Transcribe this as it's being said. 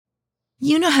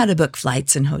You know how to book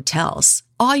flights and hotels.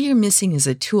 All you're missing is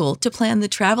a tool to plan the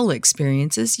travel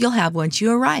experiences you'll have once you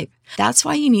arrive. That's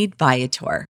why you need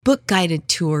Viator. Book guided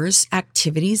tours,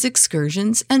 activities,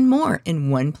 excursions, and more in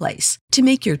one place to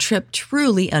make your trip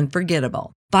truly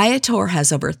unforgettable. Viator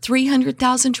has over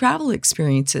 300,000 travel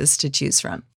experiences to choose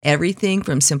from. Everything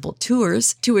from simple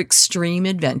tours to extreme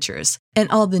adventures and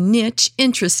all the niche,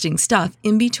 interesting stuff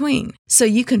in between. So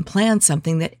you can plan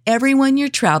something that everyone you're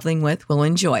traveling with will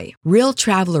enjoy. Real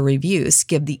traveler reviews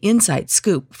give the inside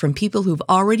scoop from people who've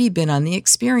already been on the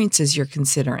experiences you're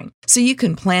considering. So you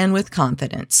can plan with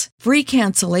confidence. Free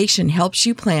cancellation helps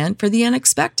you plan for the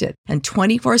unexpected. And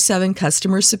 24/7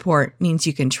 customer support means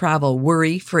you can travel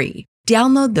worry-free.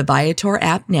 Download the Viator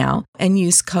app now and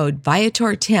use code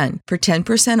Viator10 for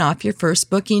 10% off your first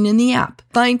booking in the app.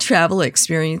 Find travel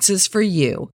experiences for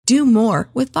you. Do more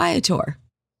with Viator.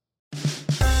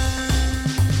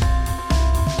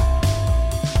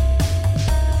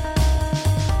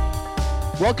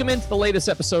 Welcome into the latest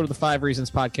episode of the 5 Reasons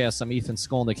Podcast. I'm Ethan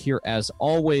Skolnick here as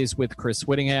always with Chris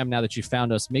Whittingham. Now that you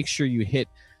found us, make sure you hit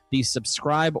the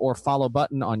subscribe or follow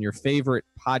button on your favorite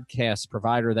podcast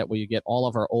provider. That way you get all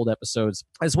of our old episodes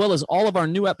as well as all of our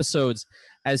new episodes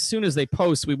as soon as they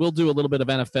post. We will do a little bit of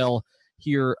NFL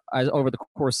here over the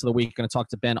course of the week. Going to talk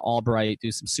to Ben Albright,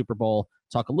 do some Super Bowl,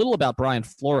 talk a little about Brian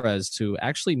Flores, who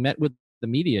actually met with the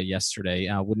media yesterday.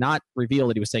 Would not reveal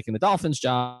that he was taking the Dolphins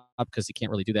job because he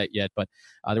can't really do that yet, but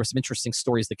there were some interesting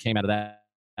stories that came out of that.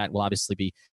 That will obviously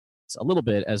be a little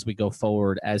bit as we go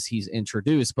forward as he's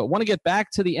introduced. But want to get back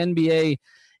to the NBA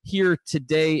here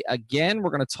today. Again, we're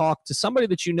going to talk to somebody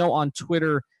that you know on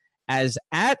Twitter as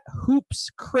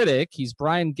 @HoopsCritic. He's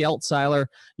Brian Geltzeiler.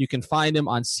 You can find him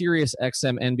on Sirius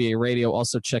XM NBA Radio.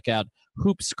 Also check out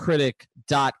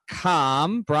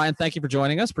hoopscritic.com. Brian, thank you for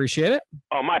joining us. Appreciate it.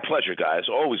 Oh, my pleasure, guys.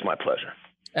 Always my pleasure.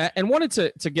 And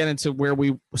wanted to get into where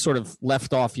we sort of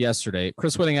left off yesterday.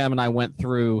 Chris Whittingham and I went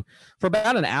through for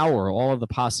about an hour all of the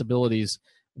possibilities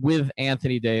with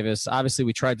Anthony Davis. Obviously,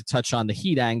 we tried to touch on the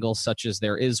Heat angle, such as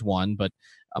there is one, but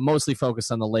mostly focused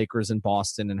on the Lakers and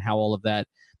Boston and how all of that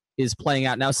is playing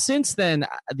out. Now, since then,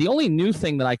 the only new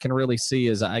thing that I can really see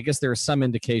is I guess there are some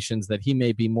indications that he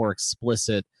may be more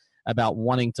explicit about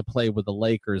wanting to play with the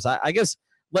Lakers. I guess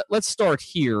let's start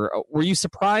here. Were you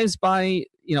surprised by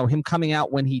him coming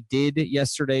out when he did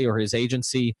yesterday, or his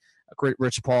agency,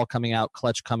 Rich Paul, coming out,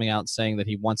 Clutch coming out saying that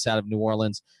he wants out of New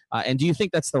Orleans? And do you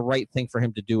think that's the right thing for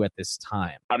him to do at this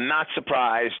time? I'm not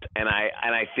surprised, and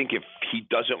I think if he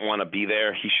doesn't want to be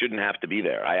there, he shouldn't have to be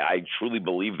there. I truly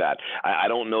believe that. I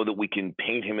don't know that we can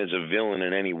paint him as a villain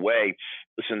in any way.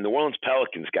 Listen, New Orleans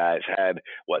Pelicans, guys, had,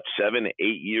 7,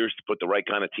 8 years to put the right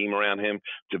kind of team around him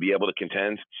to be able to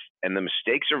contend, and the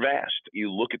mistakes are vast.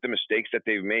 You look at the mistakes that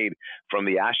they've made from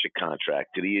the Ashik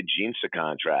contract to the Ajinça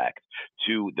contract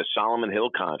to the Solomon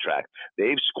Hill contract.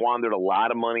 They've squandered a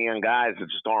lot of money on guys that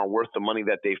just aren't worth the money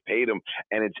that they've paid them,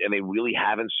 and they really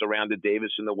haven't surrounded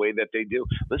Davis in the way that they do.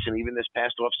 Listen, even this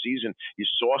past off season, you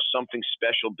saw something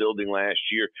special building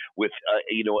last year with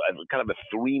kind of a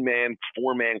 3-man,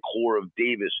 4-man core of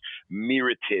Davis,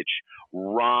 Mirotic,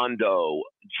 Rondo,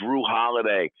 Drew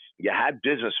Holiday. You had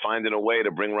business finding a way to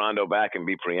bring Rondo back and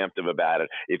be preemptive about it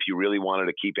if you really wanted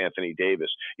to keep Anthony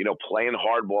Davis. Playing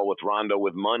hardball with Rondo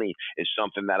with money is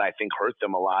something that I think hurt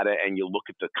them a lot. And you look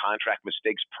at the contract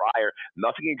mistakes prior,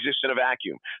 nothing exists in a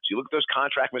vacuum. So you look at those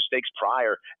contract mistakes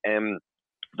prior, and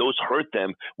those hurt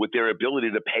them with their ability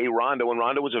to pay Rondo, and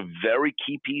Rondo was a very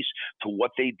key piece to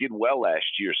what they did well last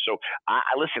year. So I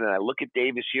listen, and I look at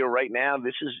Davis here right now.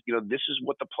 This is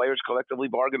what the players collectively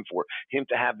bargained for, him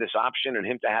to have this option and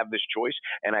him to have this choice.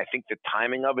 And I think the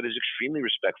timing of it is extremely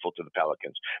respectful to the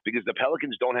Pelicans, because the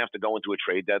Pelicans don't have to go into a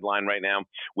trade deadline right now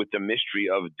with the mystery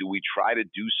of, do we try to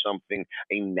do something,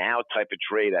 a now type of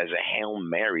trade as a Hail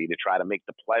Mary to try to make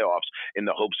the playoffs in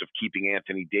the hopes of keeping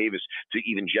Anthony Davis to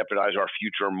even jeopardize our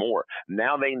future or more.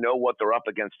 Now they know what they're up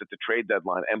against at the trade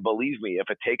deadline. And believe me, if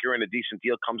a taker and a decent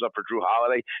deal comes up for Drew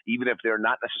Holiday, even if they're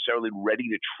not necessarily ready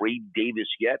to trade Davis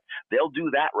yet, they'll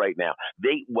do that right now.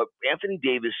 What Anthony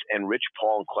Davis and Rich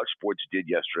Paul and Clutch Sports did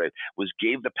yesterday was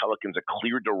gave the Pelicans a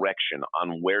clear direction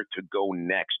on where to go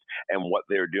next and what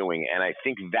they're doing. And I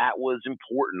think that was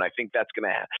important. I think that's going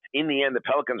to happen. In the end, the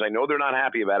Pelicans, I know they're not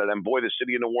happy about it. And boy, the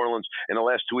city of New Orleans in the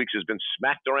last 2 weeks has been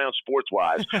smacked around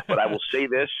sports-wise. But I will say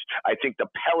this, I think the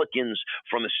Pelicans,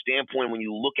 from the standpoint when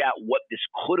you look at what this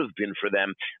could have been for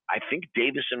them, I think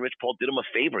Davis and Rich Paul did them a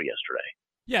favor yesterday.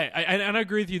 Yeah, and I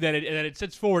agree with you that it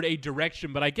sets forward a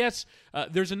direction, but I guess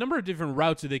there's a number of different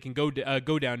routes that they can go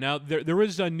down. Now, there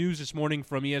was news this morning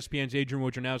from ESPN's Adrian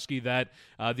Wojnarowski that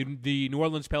the New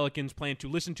Orleans Pelicans plan to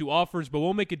listen to offers, but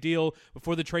won't make a deal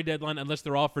before the trade deadline unless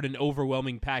they're offered an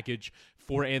overwhelming package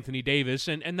for Anthony Davis,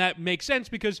 and that makes sense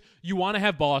because you want to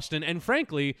have Boston, and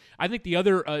frankly, I think the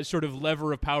other sort of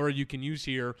lever of power you can use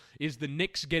here is the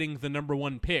Knicks getting the number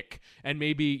 1 pick, and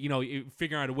maybe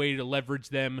figuring out a way to leverage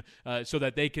them so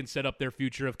that they can set up their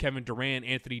future of Kevin Durant,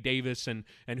 Anthony Davis, and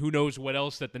who knows what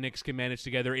else that the Knicks can manage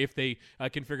together if they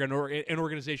can figure out an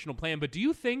organizational plan. But do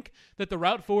you think that the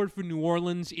route forward for New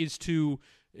Orleans is to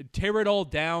tear it all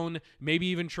down, maybe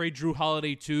even trade Drew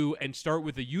Holiday too, and start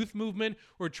with a youth movement,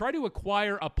 or try to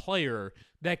acquire a player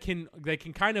that can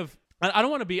kind of, I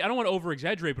don't want to over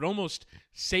exaggerate, but almost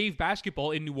save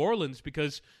basketball in New Orleans,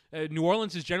 because New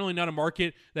Orleans is generally not a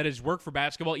market that has worked for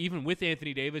basketball, even with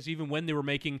Anthony Davis, even when they were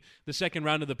making the second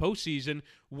round of the postseason.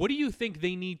 What do you think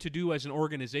they need to do as an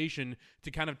organization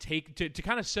to kind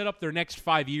of set up their next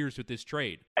 5 years with this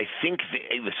trade? I think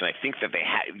that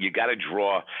you got to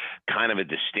draw kind of a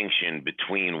distinction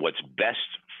between what's best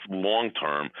long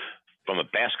term from a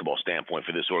basketball standpoint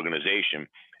for this organization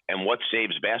and what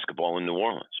saves basketball in New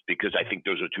Orleans, because I think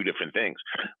those are two different things.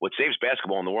 What saves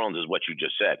basketball in New Orleans is what you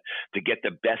just said, to get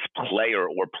the best player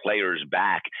or players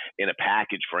back in a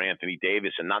package for Anthony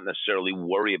Davis and not necessarily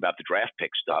worry about the draft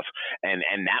pick stuff. And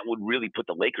that would really put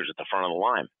the Lakers at the front of the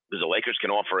line, because the Lakers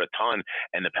can offer a ton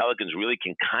and the Pelicans really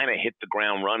can kind of hit the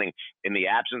ground running in the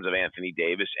absence of Anthony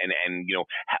Davis and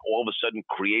all of a sudden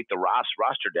create the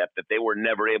roster depth that they were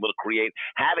never able to create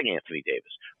having Anthony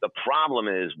Davis. The problem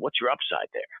is, what's your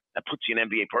upside there? That puts you in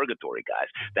NBA purgatory,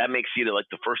 guys. That makes you like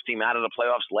the first team out of the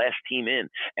playoffs, last team in.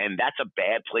 And that's a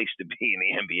bad place to be in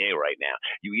the NBA right now.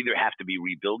 You either have to be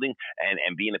rebuilding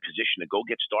and be in a position to go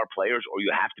get star players, or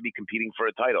you have to be competing for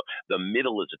a title. The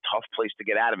middle is a tough place to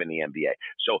get out of in the NBA.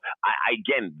 So,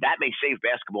 again, that may save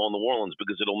basketball in New Orleans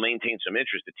because it'll maintain some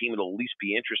interest. The team will at least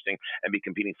be interesting and be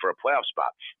competing for a playoff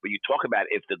spot. But you talk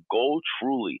about if the goal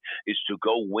truly is to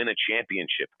go win a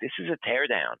championship, this is a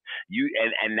teardown.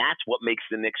 And that's what makes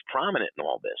the Knicks prominent in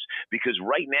all this, because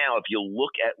right now, if you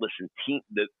look at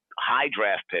the high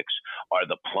draft picks are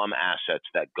the plum assets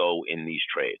that go in these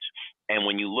trades. And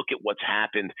when you look at what's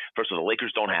happened, first of all, the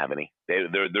Lakers don't have any.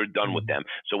 They're done with them.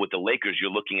 So with the Lakers,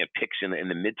 you're looking at picks in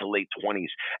the mid to late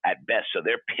 20s at best. So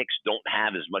their picks don't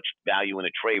have as much value in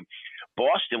a trade.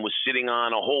 Boston was sitting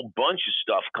on a whole bunch of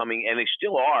stuff coming, and they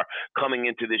still are coming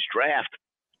into this draft.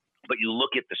 But you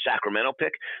look at the Sacramento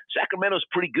pick. Sacramento's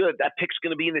pretty good. That pick's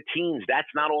going to be in the teens. That's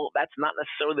not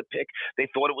necessarily the pick they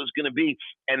thought it was going to be.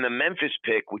 And the Memphis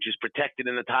pick, which is protected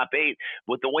in the top 8,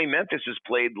 with the way Memphis has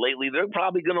played lately, they're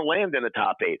probably going to land in the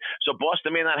top 8. So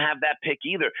Boston may not have that pick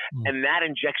either. And that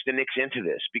injects the Knicks into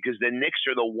this, because the Knicks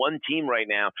are the one team right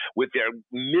now with their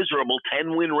miserable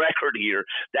 10-win record here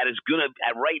that is going to,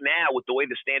 right now, with the way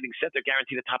the standings set, they're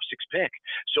guaranteed a top 6 pick.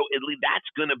 So that's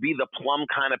going to be the plum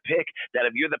kind of pick that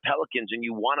if you're the Pelicans and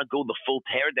you want to go the full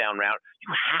teardown route, you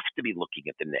have to be looking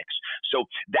at the Knicks. So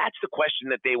that's the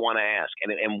question that they want to ask,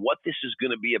 and what this is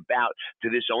going to be about to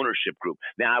this ownership group.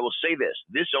 Now, I will say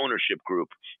this ownership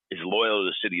group is loyal to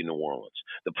the city of New Orleans.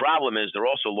 The problem is they're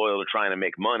also loyal to trying to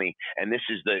make money, and this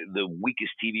is the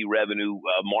weakest TV revenue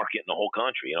market in the whole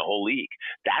country, in the whole league.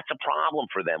 That's a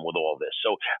problem for them with all this.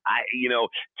 So,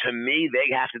 to me,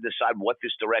 they have to decide what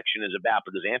this direction is about,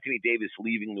 because Anthony Davis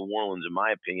leaving New Orleans, in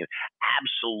my opinion,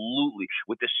 absolutely,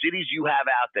 with the cities you have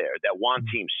out there that want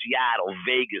teams, Seattle,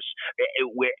 Vegas,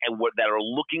 that are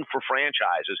looking for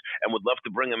franchises and would love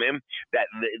to bring them in, that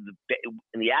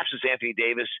in the absence of Anthony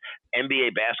Davis,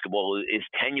 NBA basketball is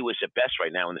tenuous at best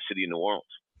right now in the city of New Orleans.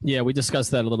 Yeah, we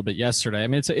discussed that a little bit yesterday. I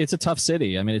mean, it's a tough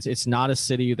city. I mean, it's not a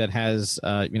city that has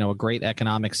a great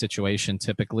economic situation.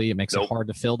 Typically, it makes it hard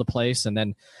to fill the place. And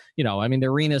then, I mean, the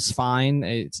arena's fine.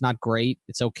 It's not great.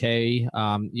 It's okay.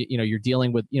 You're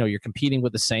dealing with, you're competing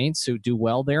with the Saints, who do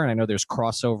well there. And I know there's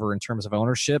crossover in terms of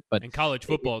ownership, but and college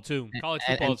football too. College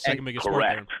football is the second biggest sport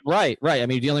there. Right. I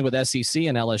mean, you're dealing with SEC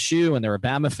and LSU, and there are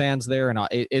Bama fans there, and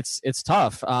it's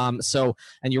tough. And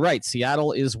you're right.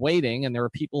 Seattle is waiting, and there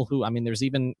are people who, I mean, there's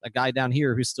even a guy down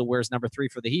here who still wears number 3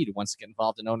 for the Heat who wants to get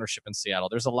involved in ownership in Seattle.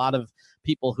 There's a lot of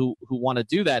people who want to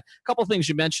do that. A couple of things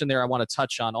you mentioned there I want to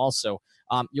touch on also.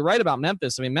 You're right about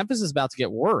Memphis. I mean, Memphis is about to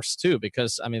get worse too,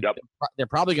 because I mean, they're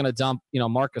probably going to dump,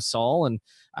 Marc Gasol, and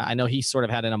I know he sort of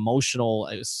had an emotional,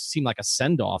 it seemed like a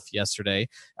send-off yesterday,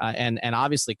 and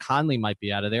obviously Conley might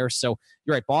be out of there. So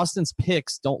you're right. Boston's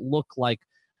picks don't look like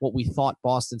what we thought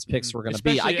Boston's picks were going to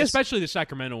be. I guess, especially the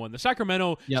Sacramento one. The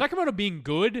Sacramento being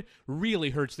good really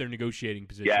hurts their negotiating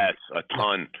position. Yes, a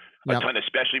ton. A ton,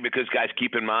 especially because, guys,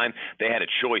 keep in mind, they had a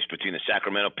choice between the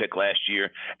Sacramento pick last year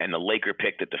and the Laker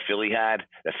pick that the Philly had,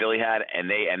 and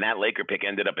that Laker pick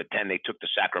ended up at 10. They took the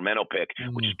Sacramento pick,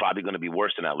 which is probably going to be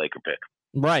worse than that Laker pick.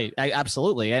 Right,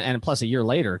 absolutely, and plus a year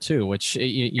later too, which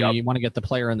you want to get the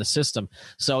player in the system.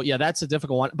 So yeah, that's a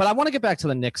difficult one. But I want to get back to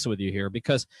the Knicks with you here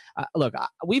because look,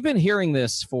 we've been hearing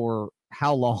this for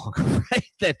how long, right?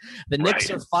 That the Knicks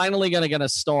are finally going to get a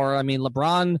star. I mean,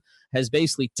 LeBron has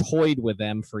basically toyed with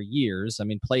them for years. I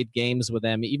mean, played games with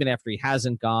them even after he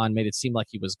hasn't gone, made it seem like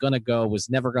he was going to go, was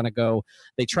never going to go.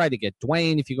 They tried to get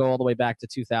Dwayne if you go all the way back to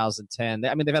 2010.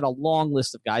 I mean, they've had a long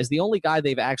list of guys. The only guy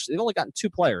they've only gotten two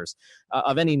players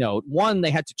of any note. One,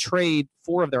 they had to trade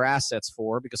 4 of their assets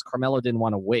for because Carmelo didn't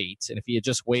want to wait. And if he had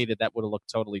just waited, that would have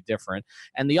looked totally different.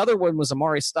 And the other one was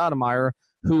Amari Stoudemire,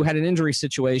 who had an injury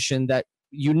situation that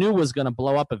you knew was going to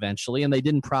blow up eventually, and they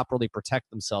didn't properly protect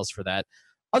themselves for that.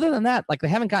 Other than that, like, they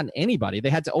haven't gotten anybody. They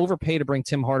had to overpay to bring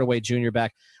Tim Hardaway Jr.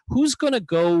 back. Who's going to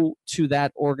go to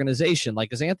that organization?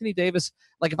 Like, is Anthony Davis,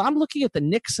 like, if I'm looking at the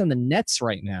Knicks and the Nets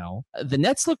right now, the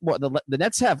Nets look more, the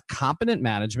Nets have competent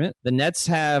management. The Nets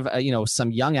have,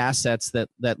 some young assets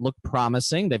that look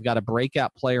promising. They've got a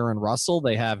breakout player in Russell.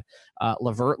 They have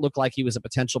LeVert looked like he was a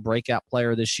potential breakout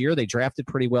player this year. They drafted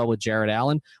pretty well with Jarrett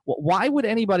Allen. Why would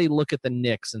anybody look at the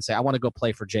Knicks and say, I want to go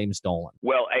play for James Dolan?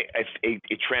 Well,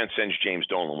 it transcends James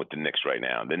Dolan with the Knicks right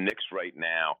now. The Knicks right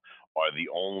now are the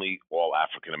only all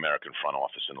African-American front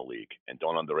office in the league. And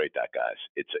don't underrate that, guys.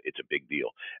 It's a big deal.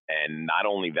 And not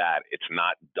only that, it's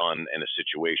not done in a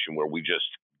situation where we just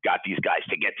got these guys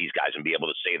to get these guys and be able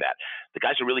to say that. The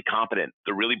guys are really competent.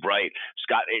 They're really bright.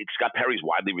 Scott Perry's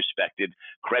widely respected.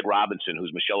 Craig Robinson, who's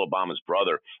Michelle Obama's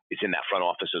brother, is in that front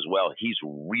office as well. He's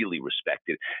really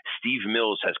respected. Steve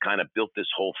Mills has kind of built this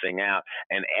whole thing out.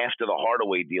 And after the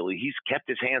Hardaway deal, he's kept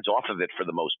his hands off of it for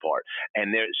the most part.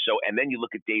 And then you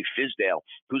look at Dave Fizdale,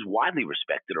 who's widely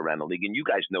respected around the league. And you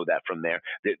guys know that from there,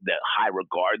 the high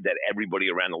regard that everybody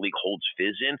around the league holds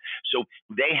Fizz in. So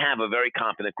they have a very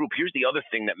competent group. Here's the other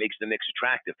thing that makes the Knicks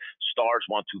attractive. Stars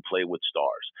want to play with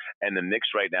stars. And the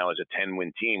Knicks right now is a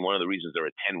 10-win team. One of the reasons they're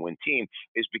a 10-win team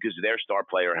is because their star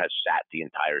player has sat the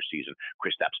entire season,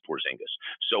 Kristaps Porzingis.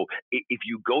 So if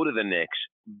you go to the Knicks,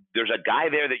 there's a guy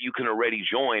there that you can already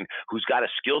join who's got a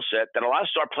skill set that a lot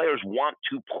of star players want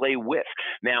to play with.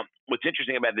 Now, what's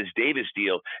interesting about this Davis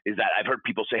deal is that I've heard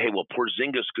people say, hey, well,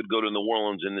 Porzingis could go to New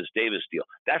Orleans in this Davis deal.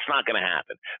 That's not going to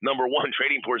happen. Number one,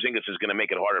 trading Porzingis is going to make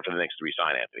it harder for the Knicks to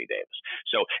re-sign Anthony Davis.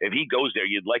 So if he goes there,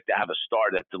 you'd like to have a star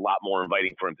that's a lot more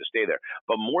inviting for him to stay there.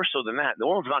 But more so than that, New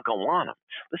Orleans is not going to want him.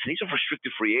 Listen, he's a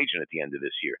restricted free agent at the end of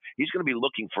this year. He's going to be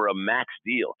looking for a max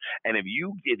deal. And if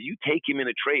you take him in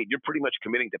a trade, you're pretty much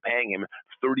committing to paying him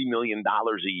 $30 million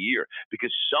a year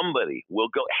because somebody will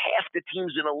go. Half the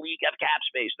teams in the league have cap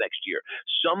space next year.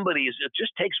 It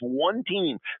just takes one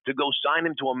team to go sign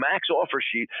him to a max offer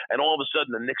sheet, and all of a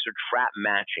sudden the Knicks are trap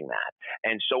matching that.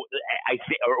 And so I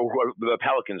think, or the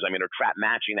Pelicans, are trap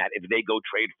matching that if they go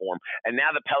trade for him. And now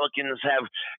the Pelicans have,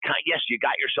 yes, you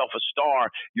got yourself a star,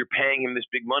 you're paying him this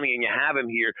big money, and you have him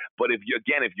here. But if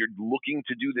you're looking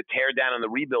to do the tear down and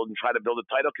the rebuild and try to build a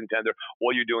title contender,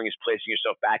 all you're doing is placing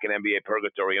yourself back in NBA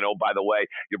purgatory. And oh, by the way,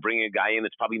 you're bringing a guy in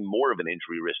that's probably more of an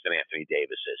injury risk than Anthony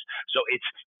Davis is. So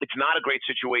it's not a great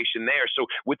situation there. So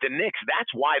with the Knicks,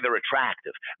 that's why they're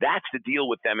attractive. That's the deal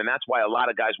with them, and that's why a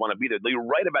lot of guys want to be there. You're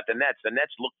right about the Nets. The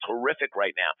Nets look terrific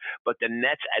right now. But the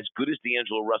Nets, as good as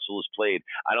D'Angelo Russell has played,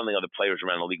 I don't think other players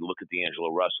around the league look at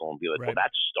D'Angelo Russell and be like, well,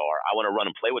 that's a star. I want to run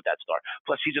and play with that star.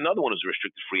 Plus, he's another one who's a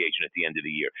restricted free agent at the end of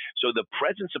the year. So the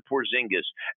presence of Porzingis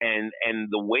and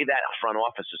the way that front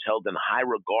office is held in high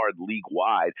regard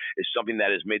league-wide is something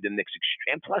that has made the Knicks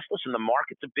extreme. And plus, listen, the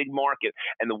market's a big market.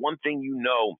 And the one thing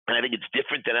and I think it's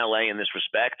different than L.A. in this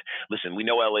respect. Listen, we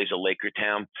know L.A.'s a Laker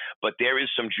town, but there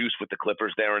is some juice with the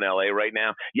Clippers there in L.A. right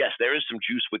now. Yes, there is some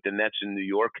juice with the Nets in New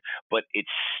York, but it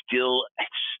still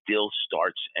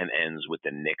starts and ends with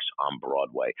the Knicks on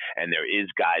Broadway. And there is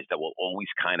guys that will always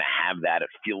kind of have that.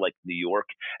 I feel like New York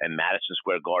and Madison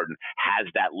Square Garden has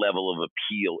that level of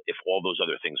appeal if all those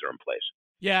other things are in place.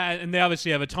 Yeah, and they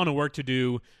obviously have a ton of work to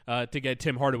do to get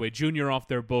Tim Hardaway Jr. off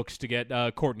their books, to get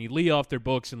Courtney Lee off their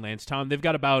books, and Lance Tom. They've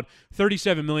got about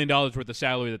 $37 million worth of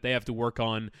salary that they have to work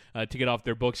on to get off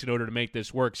their books in order to make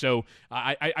this work. So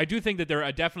I do think that they're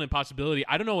a definite possibility.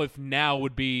 I don't know if now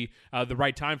would be the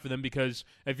right time for them, because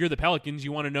if you're the Pelicans,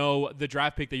 you want to know the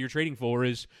draft pick that you're trading for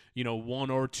is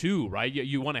 1 or 2, right?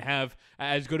 You want to have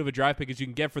as good of a draft pick as you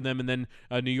can get for them, and then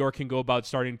New York can go about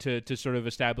starting to sort of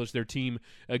establish their team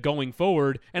going forward.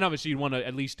 third, and obviously you'd want to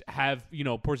at least have,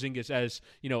 Porzingis as,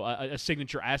 a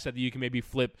signature asset that you can maybe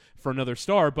flip for another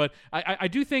star. But I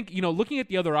do think, looking at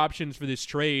the other options for this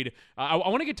trade, I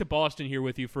want to get to Boston here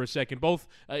with you for a second, both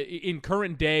in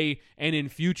current day and in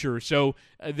future. So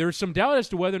there's some doubt as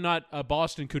to whether or not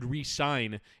Boston could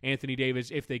re-sign Anthony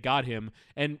Davis if they got him,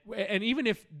 and even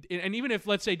if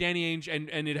let's say Danny Ainge,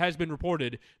 and it has been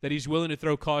reported that he's willing to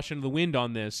throw caution to the wind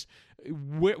on this.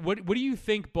 What do you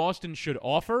think Boston should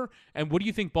offer, and what do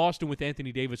you think Boston with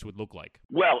Anthony Davis would look like?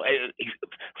 Well,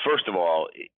 first of all,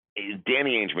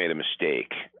 Danny Ainge made a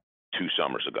mistake 2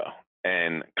 summers ago,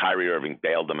 and Kyrie Irving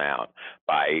bailed him out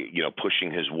by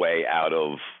pushing his way out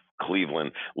of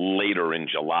Cleveland later in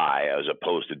July as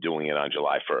opposed to doing it on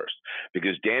July 1st.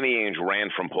 Because Danny Ainge ran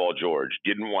from Paul George,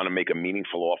 didn't want to make a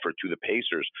meaningful offer to the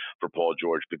Pacers for Paul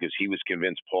George because he was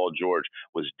convinced Paul George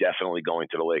was definitely going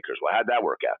to the Lakers. Well, how'd that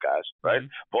work out, guys? Right?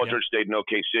 Mm-hmm. Paul George stayed in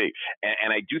OKC. And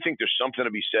I do think there's something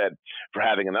to be said for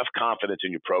having enough confidence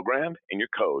in your program and your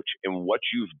coach and what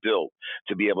you've built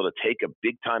to be able to take a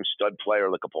big-time stud player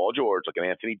like a Paul George, like an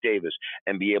Anthony Davis,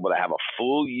 and be able to have a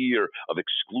full year of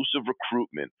exclusive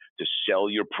recruitment to sell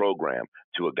your program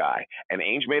to a guy. And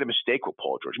Ainge made a mistake with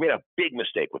Paul George. He made a big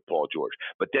mistake with Paul George.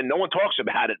 But then no one talks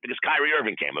about it because Kyrie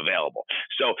Irving came available.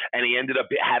 So, and he ended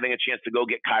up having a chance to go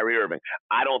get Kyrie Irving.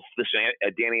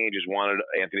 Danny Ainge has wanted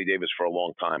Anthony Davis for a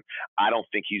long time. I don't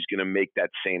think he's going to make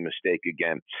that same mistake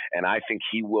again. And I think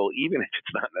he will, even if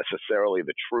it's not necessarily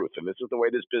the truth, and this is the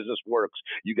way this business works,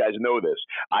 you guys know this,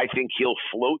 I think he'll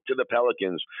float to the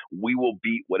Pelicans. We will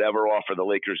beat whatever offer the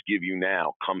Lakers give you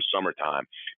now come summertime.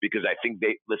 Because I think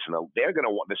the Celtics are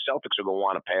going to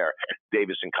want to pair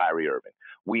Davis and Kyrie Irving.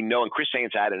 We know, and Chris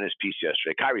Haynes had it in his piece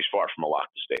yesterday, Kyrie's far from a lock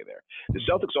to stay there. The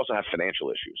Celtics also have financial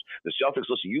issues. The Celtics,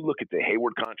 listen, you look at the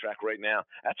Hayward contract right now,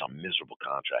 that's a miserable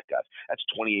contract, guys. That's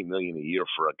 $28 million a year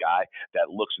for a guy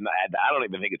that looks, I don't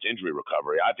even think it's injury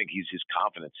recovery. I think his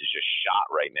confidence is just shot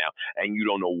right now, and you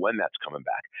don't know when that's coming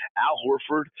back. Al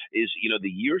Horford is,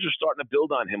 the years are starting to build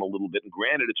on him a little bit, and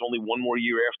granted, it's only one more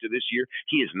year after this year.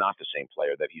 He is not the same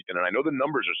player that he's been, and I know the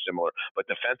numbers are similar, but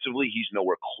defensively, he's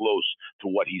nowhere close to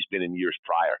what he's been in years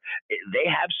prior. They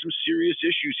have some serious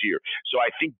issues here. So I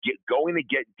think going to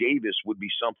get Davis would be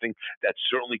something that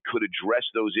certainly could address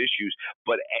those issues.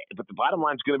 But the bottom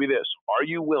line is going to be this. Are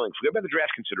you willing, forget about the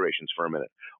draft considerations for a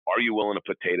minute, are you willing to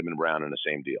put Tatum and Brown in the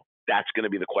same deal? That's going to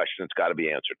be the question that's got to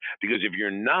be answered. Because if you're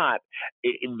not,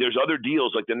 there's other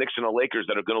deals like the Knicks and the Lakers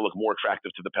that are going to look more attractive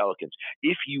to the Pelicans.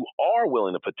 If you are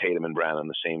willing to put Tatum and Brown on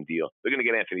the same deal, they're going to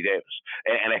get Anthony Davis.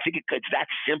 And I think it's that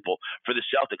simple for the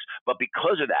Celtics. But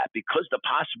because of that, because the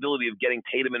possibility of getting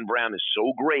Tatum and Brown is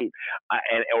so great,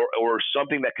 or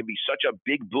something that could be such a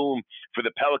big boom for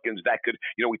the Pelicans that could,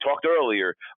 we talked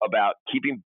earlier about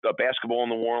keeping basketball in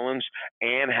New Orleans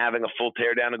and having a full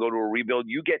teardown to go to a rebuild.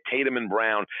 You get Tatum and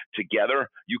Brown together,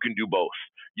 you can do both.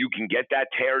 You can get that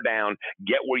tear down,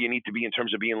 get where you need to be in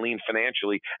terms of being lean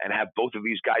financially, and have both of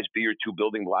these guys be your 2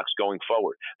 building blocks going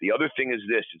forward. The other thing is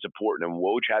this, it's important, and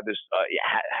Woj had this,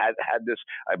 had this,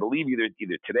 I believe, either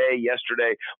today,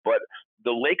 yesterday, but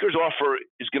the Lakers offer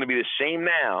is going to be the same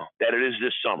now that it is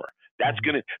this summer.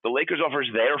 The Lakers offer is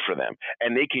there for them,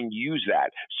 and they can use that.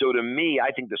 So to me,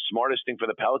 I think the smartest thing for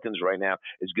the Pelicans right now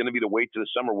is going to be to wait to the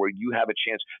summer where you have a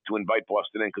chance to invite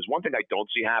Boston in. Because one thing I don't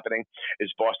see happening is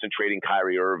Boston trading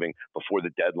Kyrie Irving before the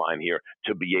deadline here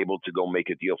to be able to go make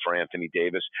a deal for Anthony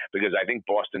Davis. Because I think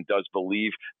Boston does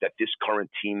believe that this current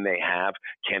team they have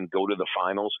can go to the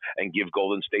finals and give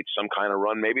Golden State some kind of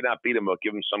run. Maybe not beat them, but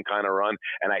give them some kind of run.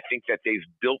 And I think that they've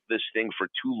built this thing for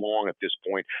too long at this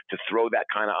point to throw that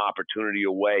kind of opportunity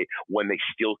away when they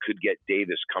still could get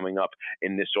Davis coming up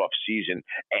in this offseason.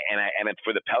 And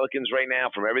for the Pelicans right now,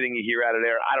 from everything you hear out of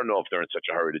there, I don't know if they're in such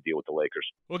a hurry to deal with the Lakers.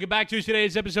 We'll get back to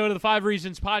today's episode of the 5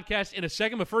 Reasons podcast in a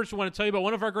second, but first I want to tell you about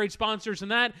one of our great sponsors,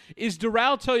 and that is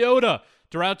Doral Toyota.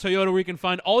 Doral Toyota, where you can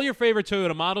find all your favorite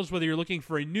Toyota models, whether you're looking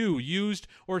for a new, used,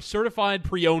 or certified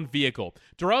pre-owned vehicle.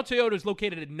 Doral Toyota is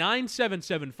located at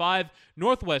 9775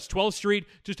 Northwest 12th Street,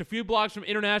 just a few blocks from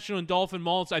International and Dolphin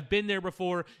Malls. I've been there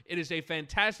before. It is a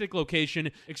fantastic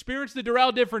location. Experience the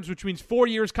Doral difference, which means 4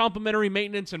 years complimentary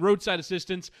maintenance and roadside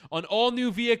assistance on all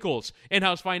new vehicles.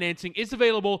 In-house financing is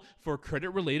available for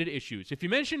credit-related issues. If you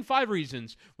mention 5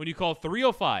 Reasons when you call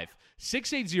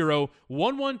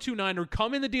 305-680-1129 or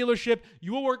come in the dealership,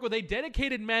 you will work with a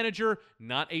dedicated manager,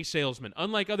 not a salesman.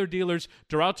 Unlike other dealers,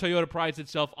 Doral Toyota prides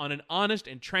itself on an honest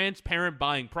and transparent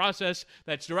buying process.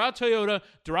 That's Doral Toyota,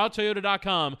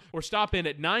 DoralToyota.com, or stop in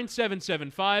at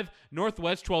 9775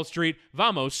 Northwest 12th Street.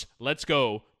 Vamos, let's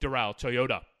go, Doral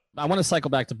Toyota. I want to cycle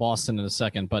back to Boston in a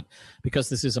second, but because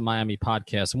this is a Miami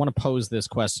podcast, I want to pose this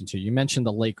question to you. You mentioned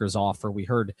the Lakers offer. We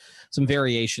heard some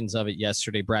variations of it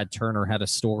yesterday. Brad Turner had a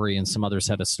story and some others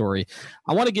had a story.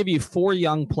 I want to give you 4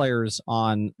 young players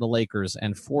on the Lakers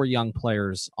and 4 young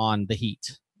players on the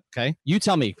Heat. Okay, you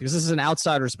tell me, because this is an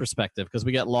outsider's perspective, because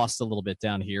we get lost a little bit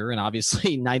down here, and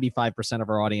obviously 95% of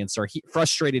our audience are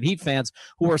frustrated Heat fans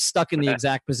who are stuck in the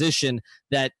exact position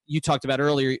that you talked about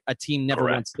earlier, a team never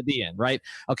wants to be in, right?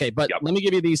 Okay, but let me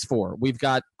give you these 4. We've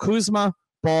got Kuzma,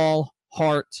 Ball,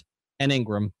 Hart, and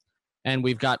Ingram, and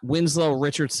we've got Winslow,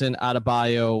 Richardson,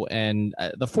 Adebayo, and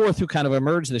the 4th who kind of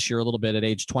emerged this year a little bit at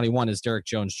age 21 is Derrick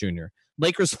Jones Jr.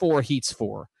 Lakers 4, Heat's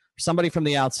 4. Somebody from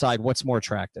the outside, what's more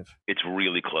attractive? It's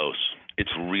really close.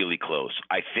 It's really close.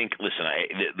 I think, listen,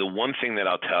 the one thing that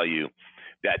I'll tell you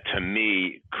that to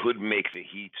me could make the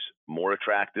Heat more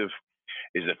attractive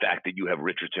is the fact that you have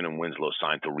Richardson and Winslow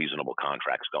signed to reasonable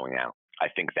contracts going out. I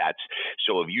think that's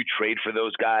so. If you trade for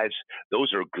those guys,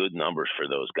 those are good numbers for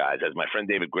those guys. As my friend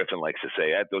David Griffin likes to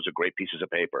say, those are great pieces of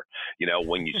paper. You know,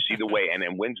 when you see the way and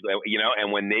Winslow, you know,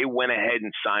 and when they went ahead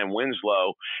and signed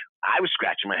Winslow, I was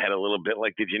scratching my head a little bit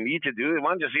like, did you need to do it?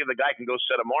 Why don't you see if the guy can go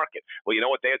set a market? Well, you know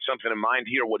what? They had something in mind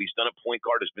here. What he's done at point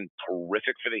guard has been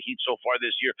terrific for the Heat so far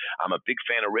this year. I'm a big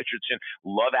fan of Richardson.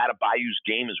 Love Adebayo's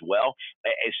game as well.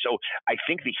 And so I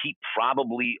think the Heat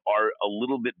probably are a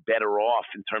little bit better off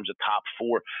in terms of top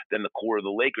 4 than the core of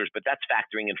the Lakers, but that's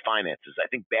factoring in finances. I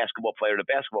think basketball player to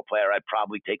basketball player, I'd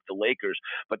probably take the Lakers.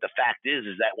 But the fact is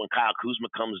that when Kyle Kuzma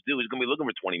comes due, he's going to be looking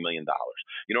for $20 million.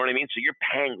 You know what I mean? So you're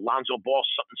paying Lonzo Ball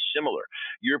something similar.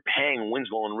 You're paying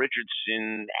Winslow and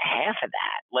Richardson half of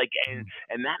that.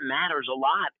 And that matters a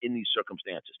lot in these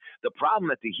circumstances. The problem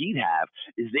that the Heat have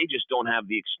is they just don't have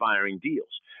the expiring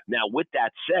deals. Now, with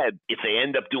that said, if they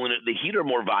end up doing it, the Heat are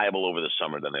more viable over the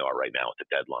summer than they are right now at the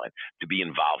deadline to be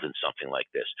involved in something like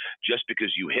this. Just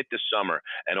because you hit the summer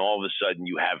and all of a sudden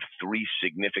you have 3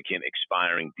 significant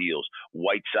expiring deals,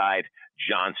 Whiteside,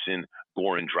 Johnson,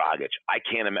 Goran Dragic. I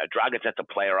can't imagine. Dragic, that's a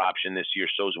player option this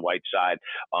year. So's Whiteside.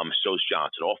 So's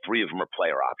Johnson. All 3 of them are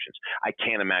player options. I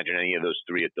can't imagine any of those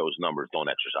 3 at those numbers don't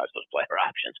exercise those player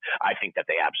options. I think that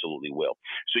they absolutely will.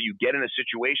 So you get in a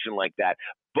situation like that,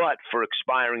 but for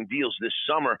expiring deals this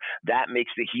summer, that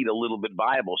makes the Heat a little bit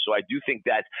viable. So I do think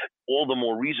that's all the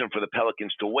more reason for the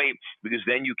Pelicans to wait, because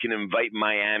then you can invite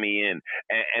Miami in.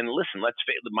 And listen,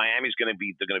 Miami's going to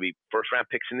be, they're going to be first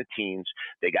round picks in the teens.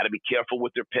 They got to be careful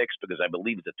with their picks, because I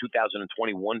believe it's a 2021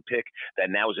 pick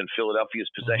that now is in Philadelphia's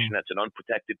possession. That's an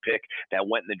unprotected pick that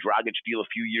went in the Dragic deal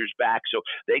a few years back. So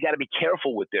they got to be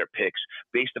careful with their picks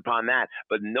based upon that.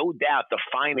 But no doubt the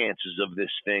finances of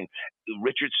this thing,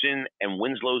 Richardson and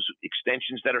Winslow's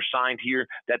extensions that are signed here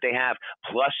that they have,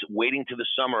 plus waiting to the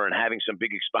summer and having some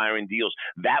big expiring deals,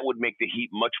 that would make the Heat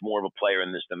much more of a player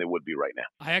in this than they would be right now.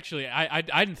 I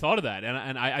hadn't thought of that,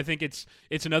 and I think it's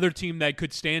another team that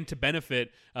could stand to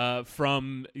benefit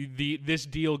from this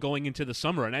deal going into the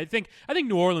summer. And I think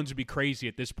New Orleans would be crazy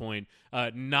at this point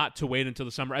not to wait until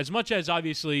the summer. As much as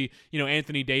obviously, you know,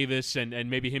 Anthony Davis and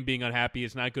maybe him being unhappy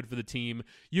is not good for the team,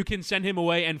 you can send him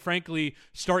away and frankly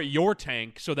start your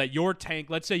tank, so that your tank,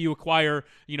 let's say you acquire,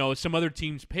 you know, some other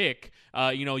team's pick,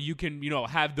 you can,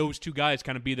 have those 2 guys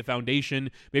kind of be the foundation,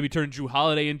 maybe turn Jrue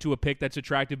Holiday into a pick that's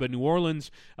attractive. But New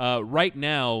Orleans right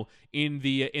now in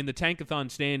the Tankathon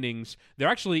standings, they're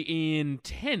actually in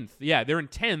 10th. Yeah, they're in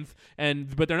 10th,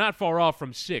 but they're not far off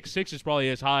from 6th. 6th is probably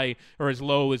as high or as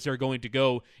low as they're going to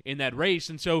go in that race.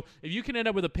 And so if you can end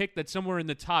up with a pick that's somewhere in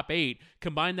the top 8,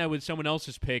 combine that with someone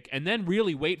else's pick, and then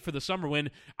really wait for the summer,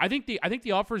 when I think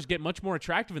the offers get much more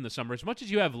attractive in the summer. As much as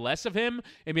you have less of him,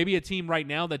 and maybe a team right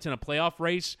now that's in a playoff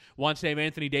race wants to have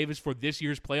Anthony Davis for this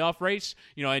year's playoff race,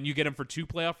 and you get him for 2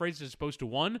 playoff races as opposed to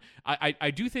 1.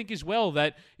 I do think as well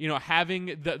that,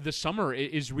 having the summer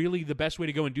is really the best way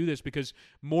to go and do this, because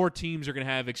more teams are going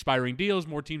to have expiring deals,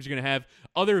 more teams are going to have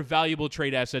other valuable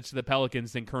trade assets to the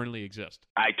Pelicans than currently exist.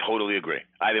 I totally agree.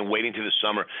 I think waiting to the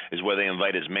summer is where they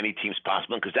invite as many teams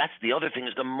possible, because that's the other thing,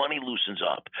 is the money loosens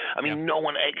up. I mean, no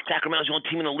one, Sacramento's the only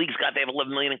team in the league's they have $11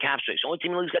 million in cap space. The only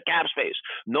team in the league's got cap space.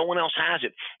 No one else has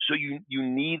it. So you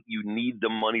need the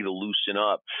money to loosen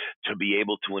up to be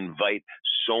able to invite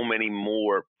so many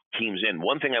more teams in.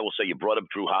 One thing I will say, you brought up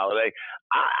Jrue Holiday.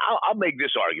 I'll make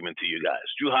this argument to you guys.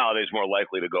 Jrue Holiday is more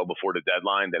likely to go before the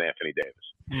deadline than Anthony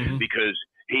Davis, because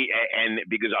And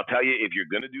because I'll tell you, if you're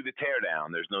going to do the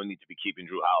teardown, there's no need to be keeping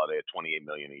Drew Holiday at $28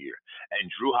 million a year. And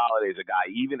Drew Holiday is a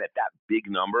guy, even at that big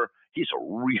number, he's a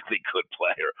really good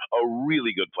player, a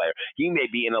really good player. He may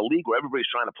be in a league where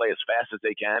everybody's trying to play as fast as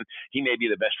they can. He may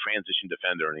be the best transition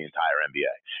defender in the entire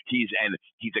NBA. He's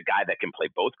a guy that can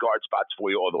play both guard spots for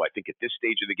you, although I think at this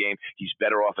stage of the game, he's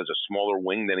better off as a smaller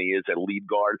wing than he is at lead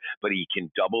guard, but he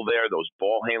can double there. Those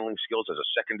ball handling skills as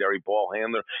a secondary ball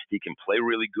handler. He can play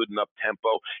really good in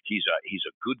up-tempo. He's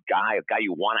a good guy, a guy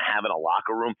you want to have in a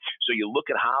locker room. So you look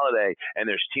at Holiday,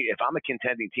 and if I'm a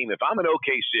contending team, if I'm an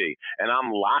OKC and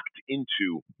I'm locked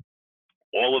into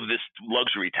all of this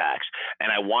luxury tax,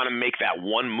 and I want to make that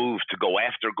one move to go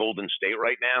after Golden State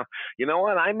right now, you know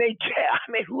what? I may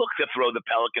look to throw the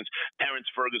Pelicans, Terrence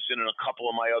Ferguson, and a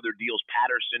couple of my other deals,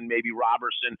 Patterson, maybe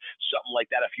Robertson, something like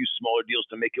that, a few smaller deals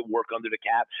to make it work under the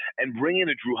cap, and bring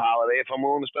in a Drew Holiday if I'm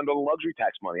willing to spend all the luxury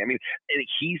tax money. I mean, and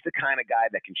he's the kind of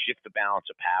guy that can shift the balance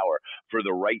of power for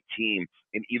the right team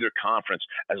in either conference,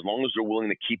 as long as they're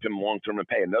willing to keep him long-term and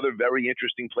pay. Another very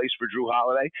interesting place for Drew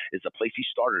Holiday is the place he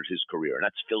started his career, and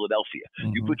that's Philadelphia.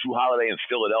 Mm-hmm. You put Drew Holiday in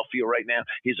Philadelphia right now,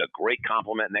 he's a great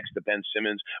compliment next to Ben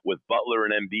Simmons with Butler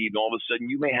and Embiid, and all of a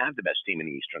sudden you may have the best team in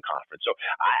the Eastern Conference. So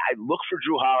I look for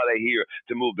Drew Holiday here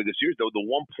to move, because here's the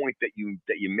one point that you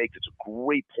make that's a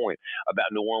great point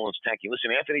about New Orleans tanking.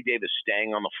 Listen, Anthony Davis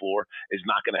staying on the floor is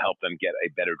not going to help them get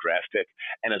a better draft pick,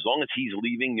 and as long as he's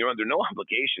leaving, you're under no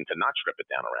obligation to not strip it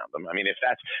down around them. I mean, if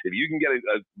you can get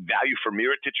a value for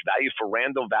Mirotic, value for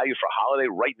Randall, value for Holiday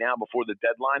right now before the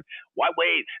deadline, why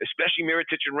wait? Especially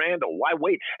Mirotic and Randall, why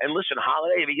wait? And listen,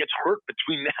 Holiday, if he gets hurt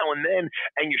between now and then,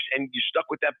 and you're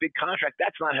stuck with that big contract,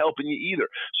 that's not helping you either.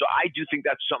 So I do think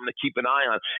that's something to keep an eye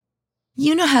on.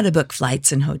 You know how to book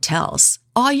flights and hotels.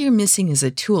 All you're missing is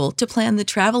a tool to plan the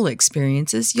travel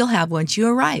experiences you'll have once you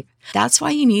arrive. That's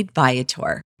why you need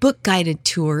Viator. Book guided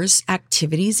tours,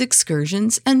 activities,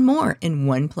 excursions, and more in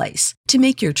one place to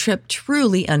make your trip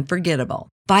truly unforgettable.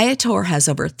 Viator has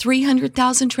over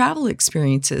 300,000 travel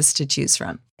experiences to choose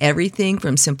from. Everything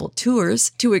from simple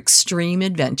tours to extreme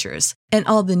adventures, and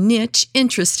all the niche,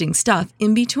 interesting stuff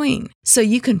in between. So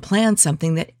you can plan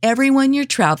something that everyone you're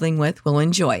traveling with will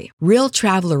enjoy. Real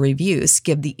traveler reviews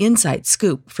give the inside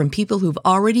scoop from people who've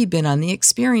already been on the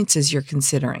experiences you're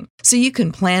considering. So you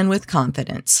can plan with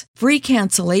confidence. Free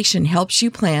cancellation helps you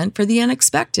plan for the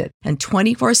unexpected. And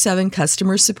 24/7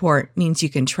 customer support means you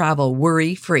can travel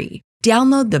worry-free.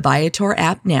 Download the Viator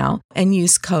app now and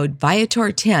use code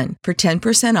Viator10 for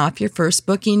 10% off your first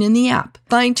booking in the app.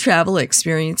 Find travel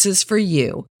experiences for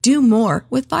you. Do more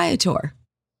with Viator.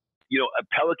 You know,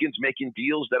 Pelicans making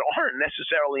deals that aren't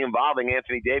necessarily involving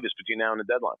Anthony Davis between now and the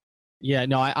deadline. Yeah,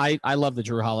 no, I love the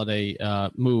Drew Holiday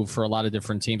move for a lot of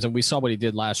different teams, and we saw what he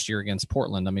did last year against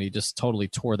Portland. I mean, he just totally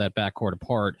tore that backcourt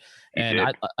apart.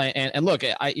 And look,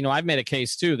 I've made a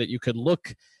case too that you could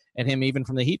look at him even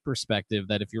from the Heat perspective,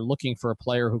 that if you're looking for a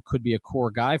player who could be a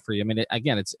core guy for you, I mean,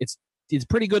 it's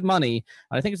pretty good money.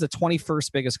 I think it's the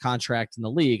 21st biggest contract in the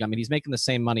league. I mean, he's making the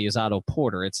same money as Otto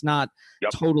Porter. It's not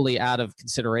totally out of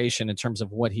consideration in terms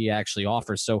of what he actually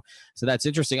offers. So that's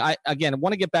interesting. I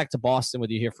want to get back to Boston with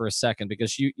you here for a second,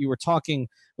 because you were talking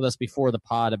with us before the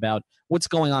pod about what's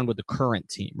going on with the current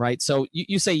team, right? So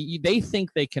you say they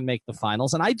think they can make the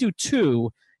finals, and I do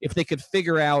too, if they could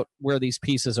figure out where these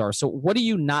pieces are. So what do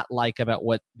you not like about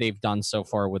what they've done so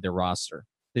far with their roster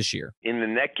this year? In the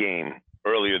net game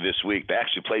earlier this week, they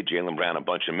actually played Jaylen Brown a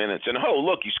bunch of minutes. And,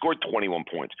 look, he scored 21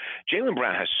 points. Jaylen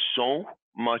Brown has so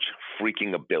much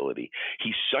freaking ability.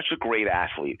 He's such a great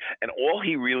athlete, and all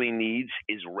he really needs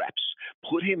is reps.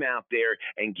 Put him out there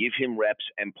and give him reps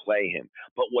and play him.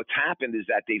 But what's happened is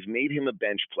that they've made him a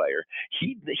bench player.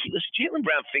 Listen, Jaylen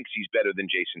Brown thinks he's better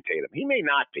than Jason Tatum. He may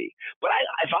not be, but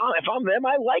if I'm them,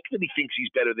 I like that he thinks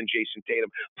he's better than Jason Tatum.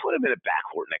 Put him in a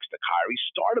backcourt next to Kyrie.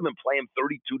 Start him and play him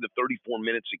 32 to 34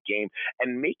 minutes a game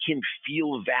and make him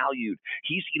feel valued.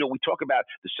 We talk about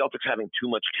the Celtics having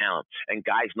too much talent and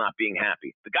guys not being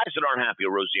happy. The guys that aren't happy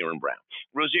are Rozier and Brown.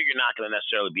 Rozier, you're not going to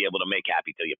necessarily be able to make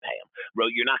happy till you pay him.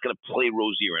 You're not going to play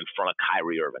Rozier in front of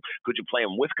Kyrie Irving. Could you play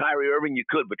him with Kyrie Irving? You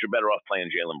could, but you're better off playing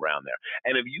Jaylen Brown there.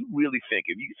 And if you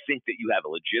think that you have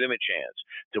a legitimate chance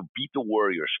to beat the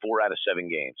Warriors 4 out of 7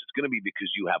 games, it's going to be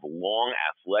because you have long,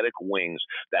 athletic wings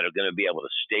that are going to be able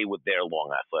to stay with their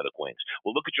long, athletic wings.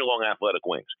 Well, look at your long, athletic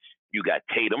wings. You got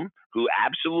Tatum, who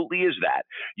absolutely is that.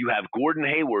 You have Gordon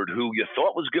Hayward, who you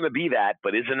thought was going to be that,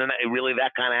 but isn't really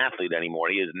that kind of athlete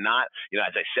anymore. He is not,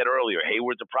 as I said earlier,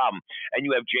 Hayward's a problem. And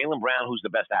you have Jaylen Brown, who's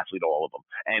the best athlete of all of them,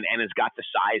 and has got the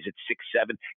size at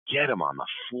 6'7". Get him on the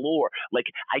floor. Like,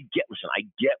 I get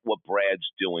what Brad's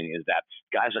doing is that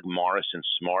guys like Morris and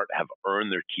Smart have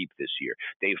earned their keep this year.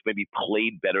 They've maybe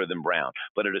played better than Brown.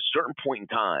 But at a certain point in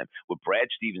time, with Brad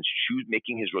Stevens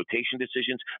making his rotation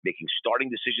decisions, making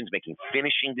starting decisions, making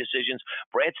finishing decisions,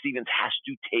 Brad Stevens has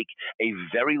to take a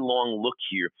very long look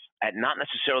here at not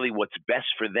necessarily what's best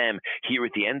for them here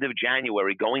at the end of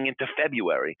January going into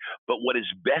February, but what is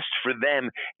best for them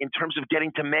in terms of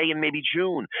getting to May and maybe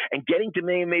June. And getting to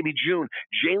May and maybe June,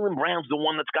 Jaylen Brown's the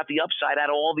one that's got the upside out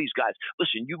of all these guys.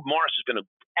 Listen, Morris has been an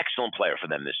excellent player for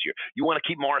them this year. You want to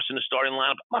keep Morris in the starting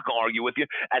lineup? I'm not going to argue with you.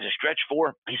 As a stretch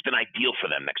four, he's been ideal for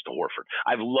them next to Horford.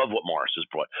 I love what Morris has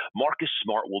brought. Marcus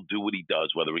Smart will do what he does,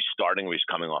 whether he's starting or he's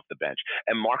coming off the bench.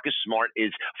 And Marcus Smart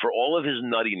is, for all of his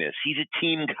nuttiness, he's a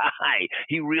team guy.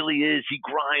 He really is. He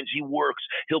grinds. He works.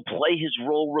 He'll play his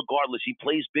role regardless. He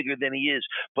plays bigger than he is,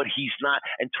 but he's not,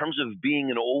 in terms of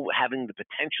being having the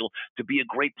potential to be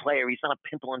a great player, he's not a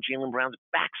pimple on Jaylen Brown's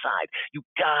backside. You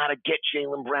got to get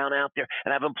Jaylen Brown out there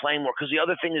and have him playing more. Because the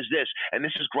other thing is this, and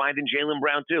this is grinding Jaylen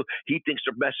Brown too, he thinks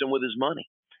they're messing with his money.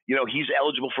 He's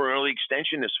eligible for an early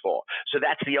extension this fall. So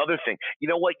that's the other thing.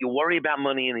 You know what? You worry about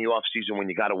money in the offseason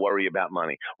when you got to worry about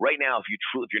money. Right now, if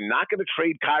you're not going to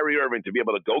trade Kyrie Irving to be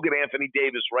able to go get Anthony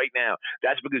Davis right now,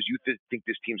 that's because you think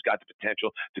this team's got the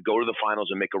potential to go to the finals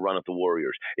and make a run at the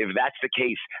Warriors. If that's the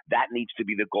case, that needs to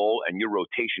be the goal, and your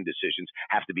rotation decisions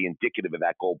have to be indicative of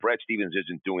that goal. Brad Stevens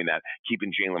isn't doing that,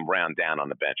 keeping Jaylen Brown down on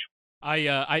the bench.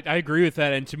 I agree with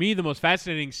that, and to me, the most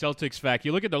fascinating Celtics fact,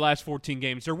 you look at their last 14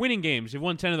 games, they're winning games. They've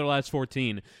won 10 of their last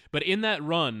 14, but in that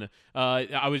run,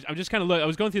 I was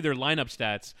going through their lineup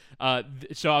stats,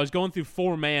 so I was going through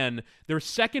four-man. Their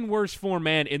second worst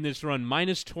four-man in this run,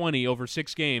 minus 20 over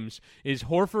 6 games, is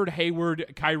Horford,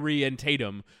 Hayward, Kyrie, and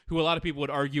Tatum, who a lot of people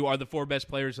would argue are the 4 best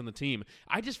players on the team.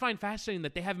 I just find fascinating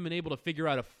that they haven't been able to figure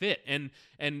out a fit, and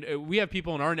we have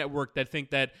people on our network that think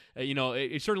that,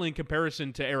 certainly in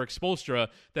comparison to Eric Spoelstra,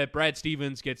 that Brad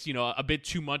Stevens gets, a bit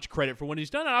too much credit for what he's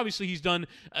done. And obviously, he's done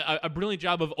a brilliant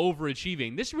job of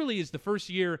overachieving. This really is the first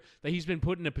year that he's been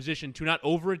put in a position to not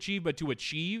overachieve, but to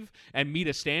achieve and meet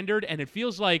a standard. And it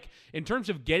feels like, in terms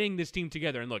of getting this team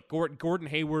together, and look, Gordon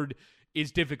Hayward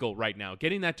is difficult right now.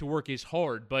 Getting that to work is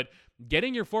hard, but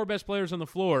getting your 4 best players on the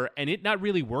floor and it not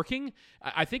really working,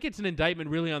 I think it's an indictment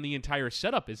really on the entire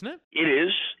setup, isn't it? It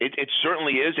is. It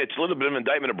certainly is. It's a little bit of an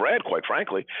indictment of Brad, quite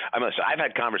frankly. I've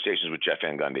had conversations with Jeff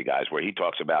Van Gundy, guys, where he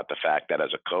talks about the fact that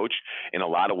as a coach, in a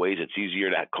lot of ways, it's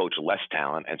easier to coach less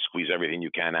talent and squeeze everything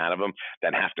you can out of them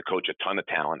than have to coach a ton of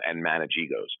talent and manage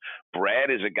egos.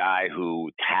 Brad is a guy who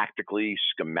tactically,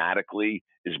 schematically,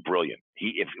 is brilliant.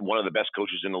 If one of the best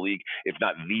coaches in the league, if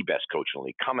not the best coach in the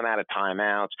league, coming out of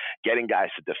timeouts, getting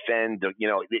guys to defend,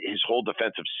 his whole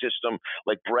defensive system.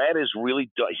 Like, Brad is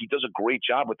he does a great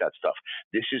job with that stuff.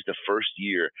 This is the first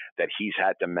year that he's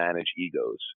had to manage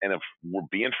egos. And if we're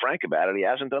being frank about it, he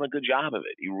hasn't done a good job of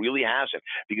it. He really hasn't,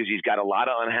 because he's got a lot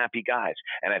of unhappy guys.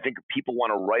 And I think people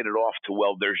want to write it off to,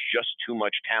 well, there's just too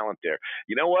much talent there.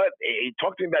 You know what?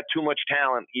 Talk to me about too much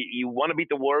talent. You want to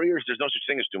beat the Warriors? There's no such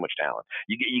thing as too much talent.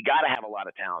 You got to have a lot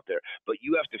of talent there, but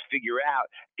you have to figure out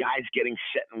guys getting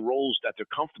set in roles that they're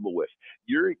comfortable with.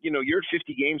 You're at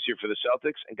 50 games here for the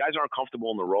Celtics, and guys aren't comfortable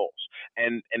in the roles,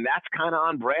 and that's kind of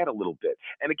on Brad a little bit.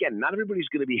 And again, not everybody's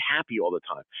going to be happy all the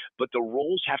time, but the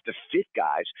roles have to fit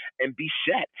guys and be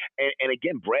set. And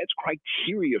again, Brad's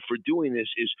criteria for doing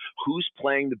this is who's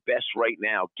playing the best right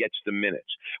now gets the minutes.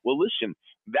 Well, listen,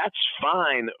 that's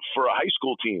fine for a high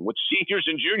school team with seniors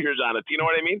and juniors on it. You know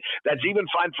what I mean? That's even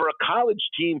fine for a college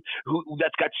team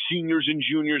that's got seniors and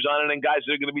juniors on it and guys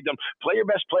that are going to be done. Play your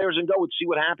best players and go and see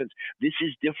what happens. This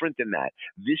is different than that.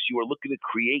 This, you are looking to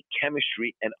create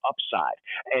chemistry and upside,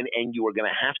 and you are going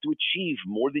to have to achieve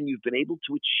more than you've been able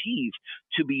to achieve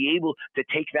to be able to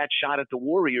take that shot at the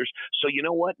Warriors. So you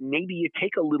know what? Maybe you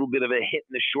take a little bit of a hit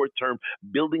in the short term,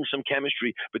 building some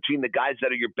chemistry between the guys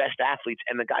that are your best athletes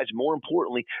and the guys, more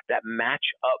importantly, that match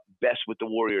up best with the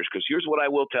Warriors. Because here's what I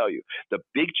will tell you. The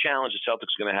big challenge the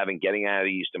Celtics are going to have in getting out of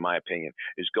the East, in my opinion,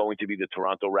 is going to be the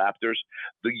Toronto Raptors.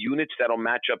 The units that'll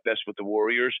match up best with the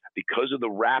Warriors, because of the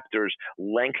Raptors'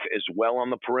 length as well on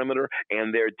the perimeter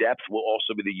and their depth, will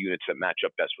also be the units that match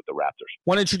up best with the Raptors.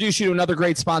 Want to introduce you to another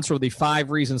great sponsor of the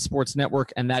 5 Reasons Sports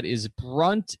Network, and that is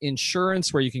Brunt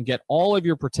Insurance, where you can get all of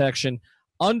your protection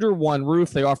under one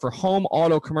roof. They offer home,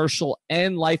 auto, commercial,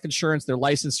 and life insurance. They're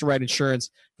licensed to write insurance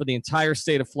for the entire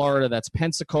state of Florida. That's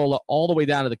Pensacola all the way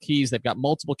down to the Keys. They've got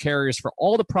multiple carriers for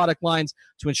all the product lines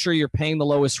to ensure you're paying the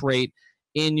lowest rate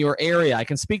in your area. I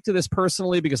can speak to this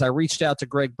personally because I reached out to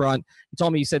Greg Brunt. He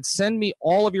told me, he said, send me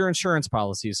all of your insurance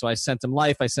policies. So I sent him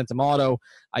life, I sent him auto,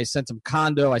 I sent him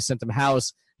condo, I sent him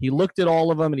house. He looked at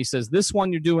all of them and he says, this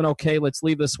one you're doing okay. Let's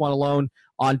leave this one alone.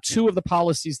 On 2 of the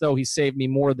policies, though, he saved me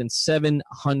more than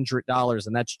 $700,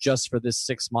 and that's just for this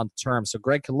 6-month term. So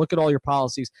Greg can look at all your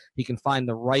policies. He can find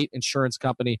the right insurance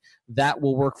company that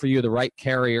will work for you, the right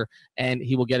carrier, and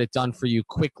he will get it done for you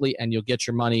quickly, and you'll get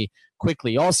your money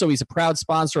quickly. Also, he's a proud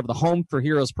sponsor of the Home for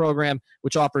Heroes program,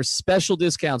 which offers special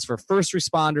discounts for first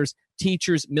responders,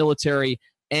 teachers, military,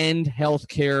 and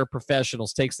healthcare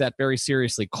professionals. Takes that very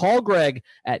seriously. Call Greg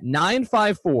at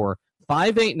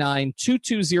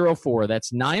 954-589-2204.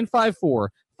 That's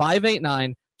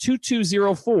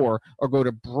 954-589-2204, or go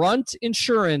to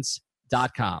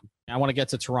bruntinsurance.com. I want to get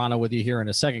to Toronto with you here in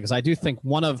a second because I do think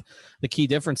one of the key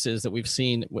differences that we've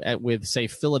seen with, say,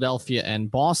 Philadelphia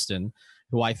and Boston,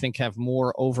 who I think have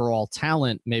more overall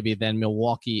talent maybe than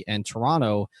Milwaukee and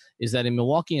Toronto, is that in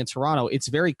Milwaukee and Toronto, it's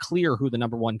very clear who the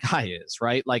number one guy is,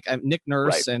 right? Like Nick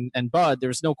Nurse right. and Bud,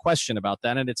 there's no question about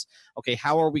that. And it's, okay,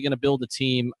 how are we going to build a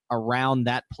team around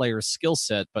that player's skill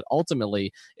set? But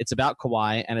ultimately, it's about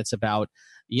Kawhi and it's about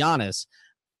Giannis.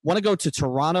 Want to go to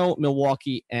Toronto,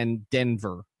 Milwaukee, and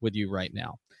Denver with you right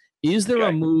now. Is there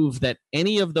a move that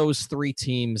any of those 3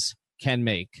 teams can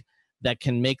make that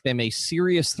can make them a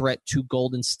serious threat to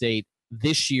Golden State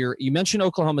this year? You mentioned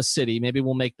Oklahoma City. Maybe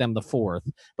we'll make them the 4th.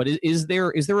 But is there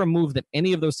a move that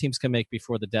any of those teams can make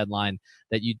before the deadline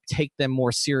that you take them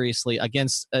more seriously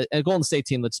against a Golden State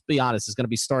team, let's be honest, is going to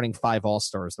be starting 5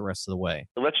 All-Stars the rest of the way?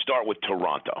 Let's start with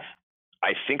Toronto.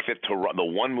 I think that the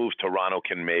one move Toronto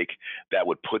can make that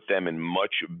would put them in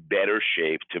much better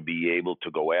shape to be able to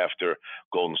go after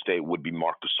Golden State would be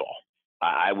Marc Gasol.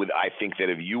 I think that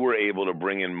if you were able to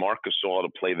bring in Marc Gasol to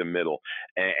play the middle,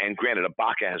 and granted,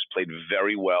 Ibaka has played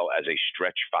very well as a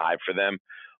stretch 5 for them,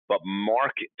 but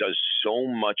Marc does so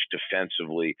much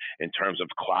defensively in terms of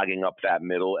clogging up that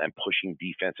middle and pushing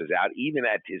defenses out, even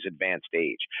at his advanced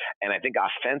age. And I think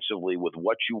offensively, with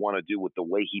what you want to do with the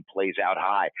way he plays out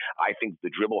high, I think the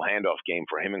dribble handoff game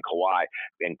for him and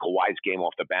Kawhi's game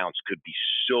off the bounce could be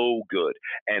so good.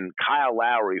 And Kyle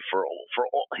Lowry, for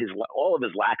all of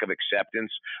his lack of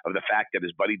acceptance of the fact that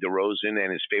his buddy DeRozan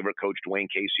and his favorite coach Dwayne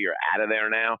Casey are out of there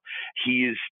now, he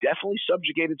has definitely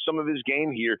subjugated some of his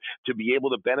game here to be able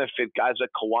to benefit guys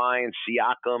like Kawhi and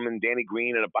Siakam and Danny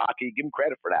Green and Ibaka. You give him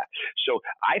credit for that. So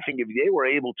I think if they were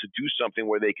able to do something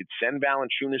where they could send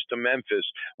Valanciunas to Memphis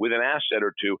with an asset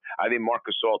or two, I think Marc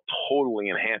Gasol totally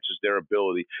enhances their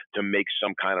ability to make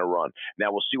some kind of run.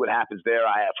 Now we'll see what happens there.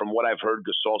 From what I've heard,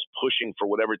 Gasol's pushing for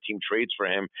whatever team trades for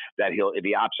him that if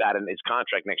he opts out in his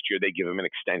contract next year, they give him an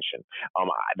extension.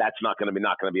 That's not going to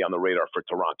be on the radar for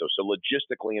Toronto. So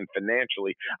logistically and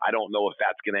financially, I don't know if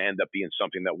that's going to end up being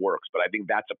something that works. But I think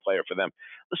that's a player for them.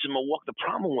 Listen, Milwaukee. The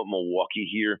problem with Milwaukee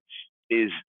here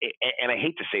is, and I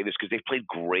hate to say this because they've played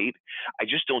great, I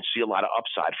just don't see a lot of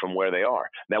upside from where they are.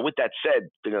 Now, with that said,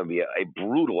 they're going to be a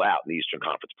brutal out in the Eastern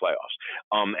Conference playoffs.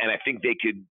 And I think they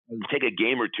could take a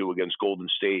game or two against Golden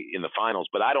State in the finals,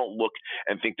 but I don't look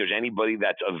and think there's anybody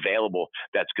that's available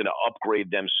that's going to upgrade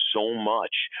them so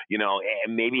much,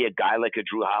 and maybe a guy like a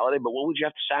Drew Holiday, but what would you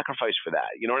have to sacrifice for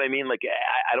that? You know what I mean? Like,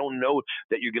 I don't know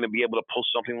that you're going to be able to pull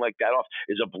something like that off.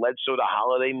 Is a Bledsoe to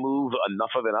Holiday move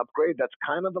enough of an upgrade? That's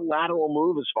kind of the lateral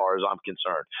move as far as I'm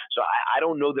concerned. So I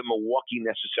don't know that Milwaukee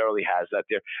necessarily has that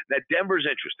there. Now, Denver's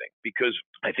interesting because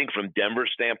I think from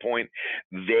Denver's standpoint,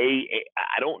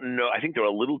 I don't know. I think they're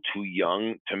a little too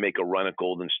young to make a run at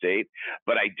Golden State,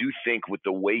 but I do think with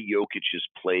the way Jokic has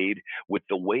played, with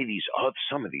the way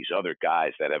some of these other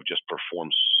guys that have just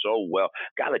performed so well,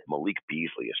 a guy like Malik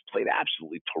Beasley has played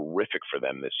absolutely terrific for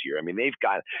them this year. I mean, they've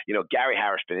got, Gary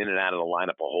Harris been in and out of the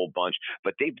lineup a whole bunch,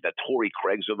 but the Torrey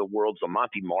Craigs of the world, the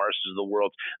Monty Morrises of the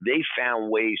world, they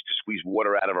found ways to squeeze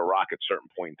water out of a rock at a certain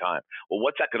point in time. Well,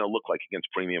 what's that going to look like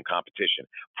against premium competition?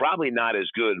 Probably not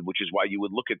as good, which is why you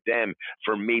would look at them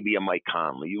for maybe a Mike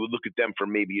Conley. You would look at them for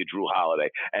maybe a Drew Holiday.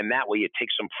 And that way it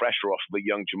takes some pressure off of a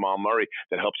young Jamal Murray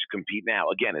that helps you compete now.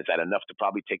 Again, is that enough to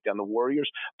probably take down the Warriors?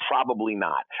 Probably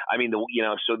not. I mean,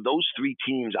 so those 3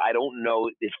 teams, I don't know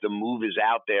if the move is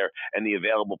out there and the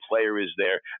available player is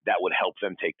there that would help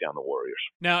them take down the Warriors.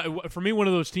 Now, for me, one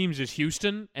of those teams is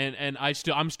Houston, and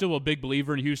I'm still a big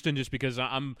believer in Houston just because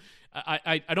I'm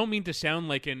I don't mean to sound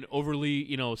like an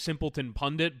overly, simpleton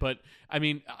pundit, but I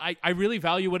mean, I really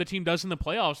value what a team does in the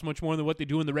playoffs much more than what they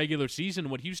do in the regular season.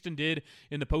 What Houston did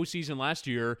in the postseason last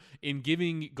year in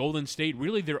giving Golden State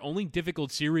really their only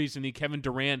difficult series in the Kevin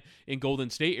Durant in Golden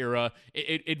State era,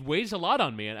 it weighs a lot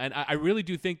on me. And I really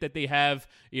do think that they have,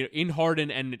 in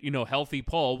Harden and, healthy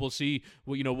Paul, we'll see,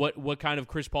 what kind of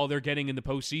Chris Paul they're getting in the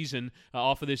postseason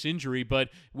off of this injury. But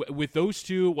with those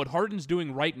two, what Harden's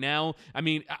doing right now, I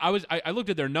mean, I looked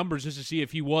at their numbers just to see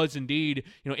if he was indeed,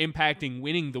 impacting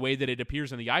winning the way that it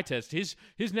appears on the eye test. His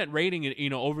net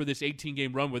rating, over this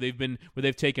 18-game run where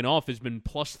they've taken off has been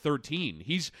plus 13.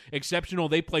 He's exceptional.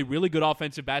 They play really good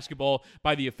offensive basketball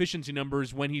by the efficiency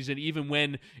numbers when he's in, even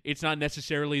when it's not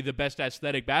necessarily the best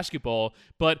athletic basketball.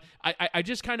 But I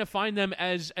just kind of find them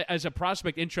as a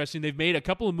prospect interesting. They've made a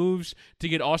couple of moves to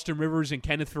get Austin Rivers and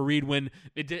Kenneth Faried when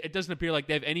it doesn't appear like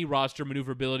they have any roster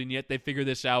maneuverability, and yet they figure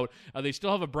this out. They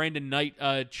still have a Brandon Knight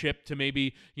chip to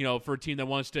maybe, for a team that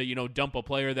wants to, dump a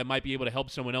player that might be able to help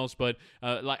someone else. But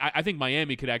I think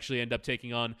Miami could actually end up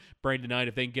taking on Brandon Knight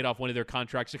if they can get off one of their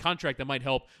contracts, a contract that might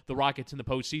help the Rockets in the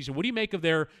postseason. What do you make of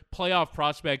their playoff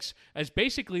prospects as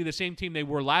basically the same team they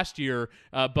were last year,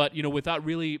 but without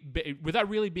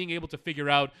really being able to figure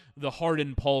out the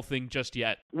Harden Paul thing just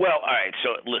yet? Well, all right.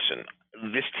 So listen,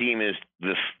 this team is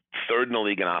the third in the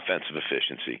league in offensive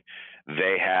efficiency.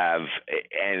 They have,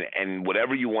 and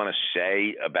whatever you want to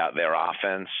say about their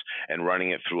offense and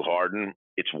running it through Harden,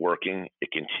 it's working. It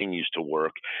continues to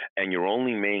work. And your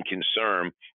only main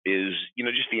concern is,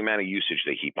 just the amount of usage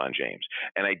they heap on James.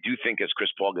 And I do think as Chris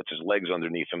Paul gets his legs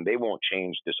underneath him, they won't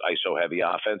change this ISO-heavy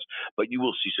offense, but you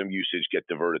will see some usage get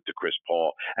diverted to Chris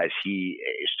Paul as he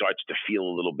starts to feel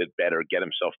a little bit better, get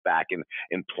himself back in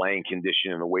playing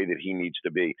condition in the way that he needs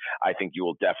to be. I think you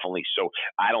will definitely. So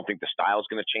I don't think the style is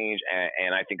going to change,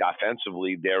 and I think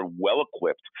offensively they're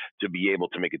well-equipped to be able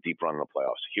to make a deep run in the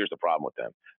playoffs. Here's the problem with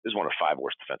them. This is one of the 5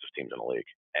 worst defensive teams in the league.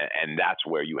 And that's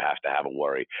where you have to have a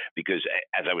worry, because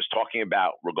as I was talking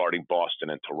about regarding Boston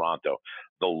and Toronto,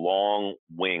 the long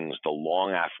wings, the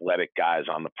long athletic guys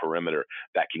on the perimeter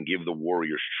that can give the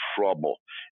Warriors trouble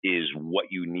is what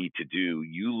you need to do.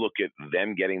 You look at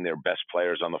them getting their best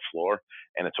players on the floor,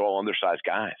 and it's all undersized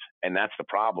guys. And that's the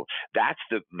problem. That's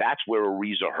where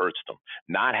Ariza hurts them.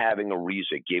 Not having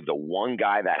Ariza gave the one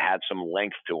guy that had some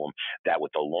length to him, that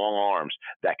with the long arms,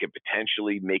 that could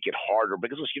potentially make it harder.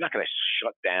 Because listen, you're not going to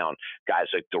shut down guys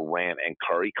like Durant and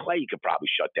Curry. Clay, you could probably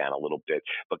shut down a little bit.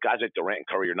 But guys like Durant and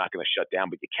Curry, you're not going to shut down.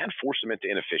 But you can't force them into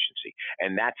inefficiency.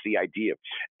 And that's the idea.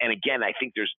 And again, I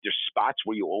think there's spots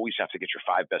where you always have to get your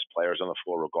 5 best players on the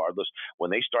floor regardless.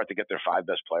 When they start to get their 5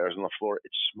 best players on the floor,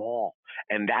 it's small.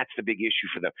 And that's the big issue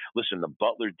for them. Listen, the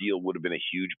Butler deal would have been a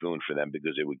huge boon for them,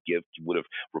 because it would have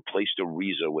replaced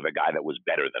Ariza with a guy that was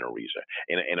better than Ariza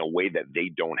in a way that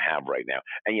they don't have right now.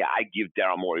 And yeah, I give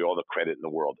Daryl Morey all the credit in the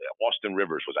world. Austin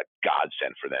Rivers was a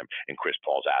godsend for them in Chris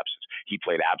Paul's absence. He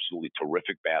played absolutely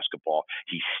terrific basketball.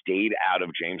 He stayed out of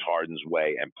James Harden's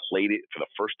way and played it for the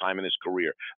first time in his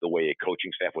career the way a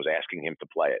coaching staff was asking him to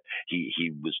play it.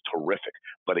 He was terrific.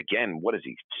 But again, what is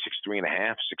he,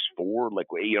 6'3.5", 6'4"? Like,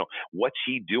 what's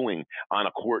he doing on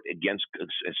a court against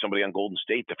somebody on Golden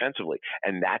State defensively?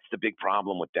 And that's the big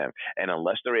problem with them. And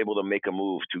unless they're able to make a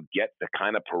move to get the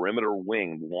kind of perimeter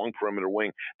wing, long perimeter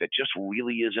wing, that just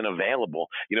really isn't available,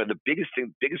 the biggest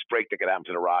break that could happen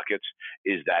to the Rockets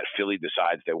is that Philly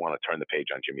decides they want to turn the page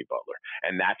on Jimmy Butler.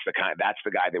 And that's the guy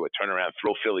they would turn around,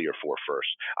 throw Philly for first.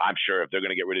 I'm sure if they're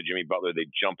going to get rid of Jimmy Butler, they'd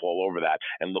jump all over that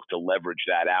and look to leverage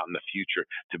that out in the future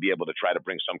to be able to try to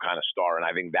bring some kind of star. And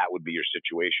I think that would be your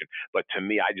situation. But to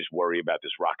me, I just worry about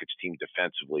this Rockets team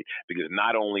defensively, because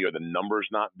not only are the numbers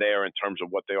not there in terms of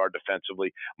what they are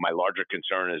defensively, my larger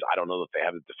concern is I don't know that they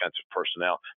have the defensive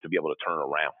personnel to be able to turn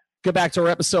around. Get back to our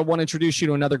episode. I want to introduce you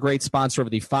to another great sponsor of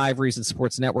the 5 Reasons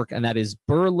Sports Network, and that is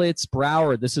Berlitz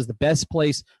Broward. This is the best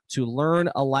place to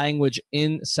learn a language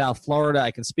in South Florida.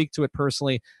 I can speak to it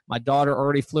personally. My daughter,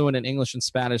 already fluent in English and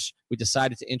Spanish, we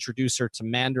decided to introduce her to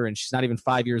Mandarin. She's not even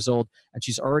 5 years old, and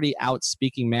she's already out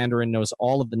speaking Mandarin, knows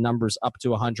all of the numbers up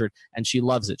to 100, and she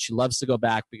loves it. She loves to go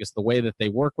back because the way that they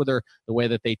work with her, the way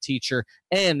that they teach her,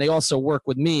 and they also work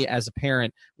with me as a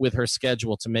parent with her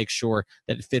schedule to make sure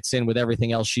that it fits in with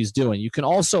everything else she's doing. You can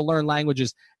also learn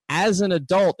languages as an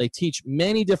adult. They teach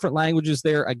many different languages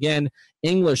there. Again,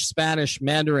 English, Spanish,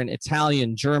 Mandarin,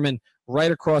 Italian, German,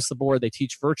 right across the board. They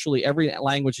teach virtually every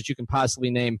language that you can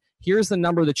possibly name. Here's the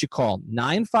number that you call,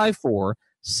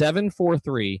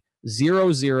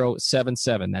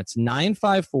 954-743-0077. That's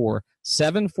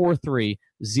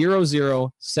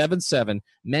 954-743-0077.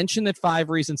 Mention that 5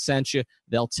 Reasons sent you.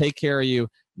 They'll take care of you.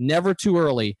 Never too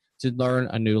early to learn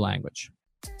a new language.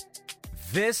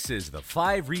 This is the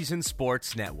 5 Reasons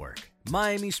Sports Network,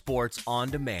 Miami Sports on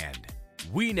Demand.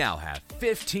 We now have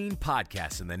 15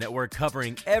 podcasts in the network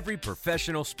covering every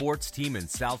professional sports team in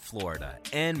South Florida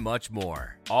and much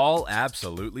more, all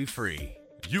absolutely free.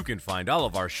 You can find all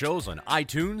of our shows on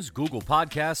iTunes, Google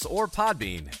Podcasts, or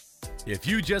Podbean. If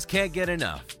you just can't get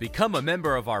enough, become a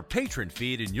member of our patron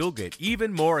feed and you'll get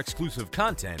even more exclusive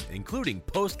content, including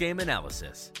post-game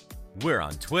analysis. We're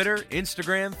on Twitter,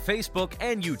 Instagram, Facebook,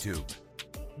 and YouTube.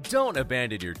 Don't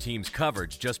abandon your team's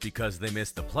coverage just because they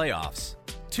missed the playoffs.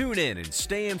 Tune in and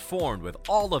stay informed with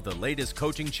all of the latest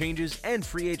coaching changes and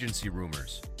free agency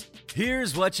rumors.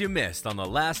 Here's what you missed on the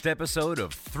last episode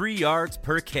of 3 Yards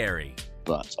Per Carry.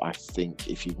 But I think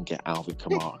if you can get Alvin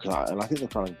Kamara, and I think they're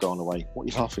kind of gone away. What are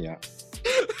you laughing at?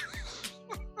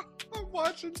 I'm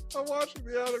watching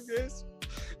the Adam Gase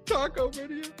taco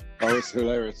video. Oh, it's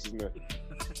hilarious, isn't it?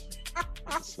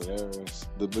 It's hilarious.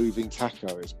 The moving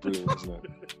taco is brilliant, isn't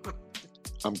it?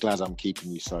 I'm glad I'm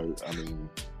keeping you so. I mean,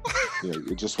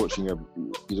 you're just watching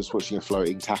a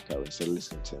floating taco instead of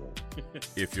listening to it.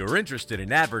 If you're interested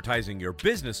in advertising your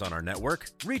business on our network,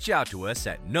 reach out to us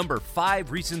at number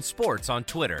 5 Reasons Sports on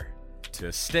Twitter.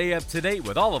 To stay up to date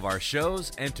with all of our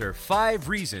shows, enter 5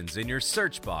 Reasons in your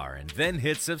search bar and then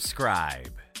hit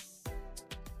subscribe.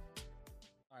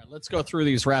 Let's go through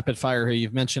these rapid fire here.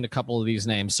 You've mentioned a couple of these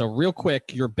names. So real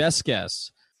quick, your best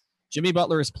guess. Jimmy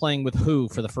Butler is playing with who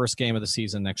for the first game of the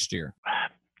season next year?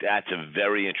 That's a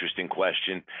very interesting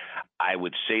question. I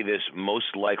would say this.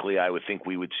 Most likely, I would think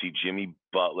we would see Jimmy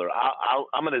Butler.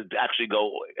 I'm going to actually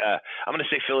go I'm going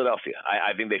to say Philadelphia.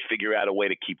 I think they figure out a way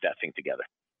to keep that thing together.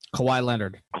 Kawhi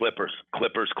Leonard. Clippers.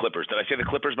 Did I say the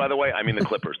Clippers, by the way? I mean the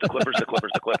Clippers. The Clippers.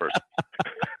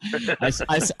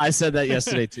 I said that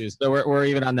yesterday, too. So we're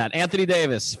even on that. Anthony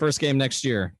Davis, first game next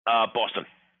year. Boston.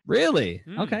 Really?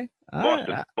 Okay.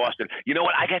 Boston. You know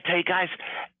what? I got to tell you guys,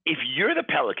 if you're the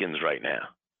Pelicans right now,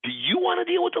 do you want to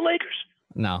deal with the Lakers?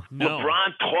 No.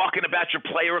 LeBron talking about your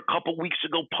player a couple weeks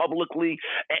ago publicly,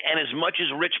 and as much as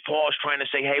Rich Paul is trying to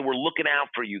say, hey, we're looking out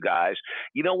for you guys,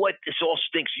 you know what? This all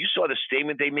stinks. You saw the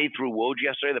statement they made through Woj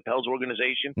yesterday, the Pels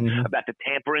organization, about the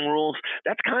tampering rules.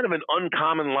 That's kind of an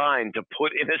uncommon line to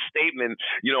put in a statement,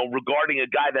 regarding a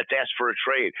guy that's asked for a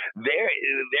trade.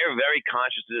 They're very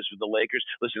conscious of this with the Lakers.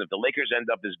 Listen, if the Lakers end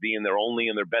up as being their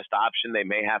only and their best option, they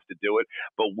may have to do it,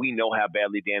 but we know how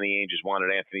badly Danny Ainge has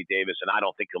wanted Anthony Davis, and I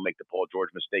don't think he'll make the Paul George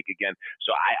mistake again.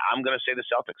 So I'm going to say the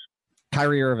Celtics.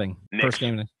 Kyrie Irving, Knicks. First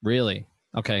game. Really?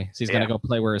 Okay, so he's going to go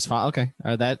play where his father. Okay,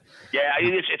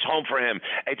 it's home for him.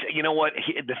 It's you know what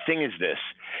the thing is this.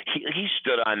 He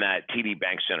stood on that TD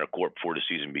Bank Center court before the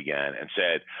season began and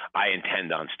said, "I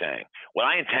intend on staying." What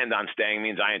I intend on staying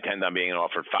means I intend on being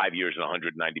offered 5 years and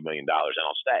 $190 million, and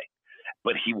I'll stay.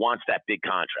 But he wants that big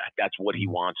contract. That's what he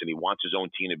wants, and he wants his own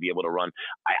team to be able to run.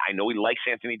 I know he likes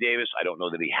Anthony Davis. I don't know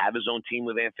that he have his own team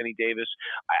with Anthony Davis.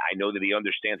 I know that he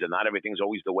understands that not everything's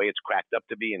always the way it's cracked up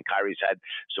to be, and Kyrie's had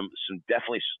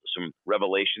definitely some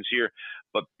revelations here.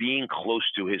 But being close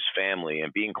to his family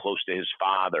and being close to his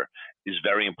father is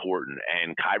very important.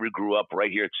 And Kyrie grew up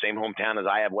right here at the same hometown as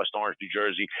I have, West Orange, New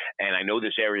Jersey. And I know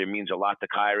this area means a lot to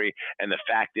Kyrie. And the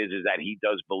fact is that he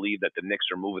does believe that the Knicks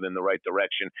are moving in the right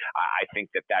direction. I think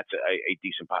that that's a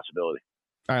decent possibility.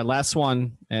 All right, last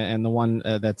one, and the one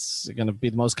that's going to be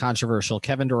the most controversial,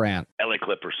 Kevin Durant. LA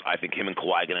Clippers. I think him and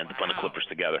Kawhi are going to end up on the Clippers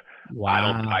together.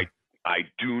 Wow. I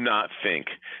do not think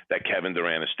that Kevin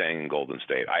Durant is staying in Golden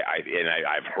State.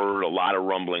 I've heard a lot of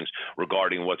rumblings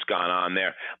regarding what's gone on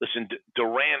there. Listen,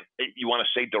 Durant, you want to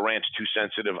say Durant's too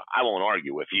sensitive? I won't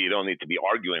argue with you. You don't need to be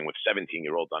arguing with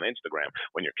 17-year-olds on Instagram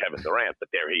when you're Kevin Durant, but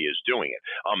there he is doing it.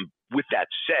 With that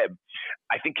said,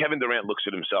 I think Kevin Durant looks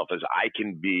at himself as I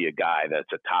can be a guy that's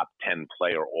a top 10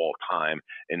 player all time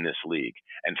in this league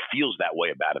and feels that way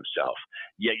about himself.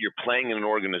 Yet you're playing in an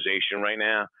organization right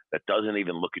now that doesn't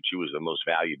even look at you as the most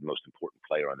valued, most important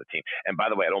player on the team. And by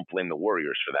the way, I don't blame the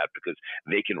Warriors for that because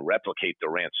they can replicate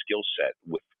Durant's skill set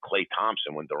with Klay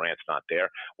Thompson when Durant's not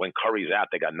there. When Curry's out,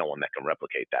 they got no one that can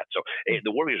replicate that. So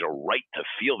the Warriors are right to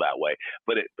feel that way.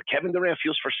 But Kevin Durant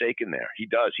feels forsaken there. He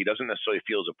does. He doesn't necessarily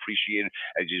feel as appreciated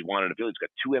as he's wanted to feel. He's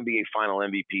got 2 NBA final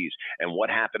MVPs. And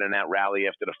what happened in that rally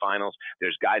after the finals?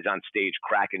 There's guys on stage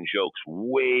cracking jokes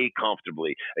way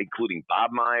comfortably, including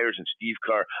Bob Myers and Steve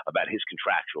Kerr about his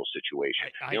contractual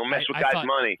situation. You don't mess with guys'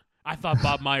 money. I thought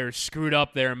Bob Myers screwed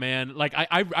up there, man. Like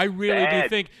I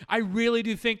really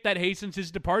do think that hastens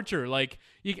his departure. Like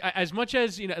as much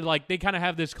as, like they kind of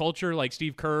have this culture, like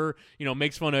Steve Kerr,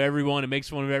 makes fun of everyone and makes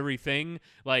fun of everything.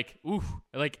 Like,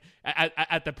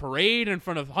 at the parade in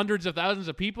front of hundreds of thousands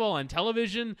of people on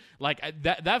television, like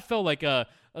that felt like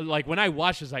like when I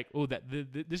watched, it's like,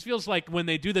 this feels like when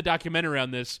they do the documentary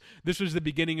on this was the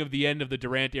beginning of the end of the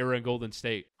Durant era in Golden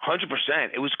State. 100%.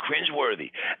 It was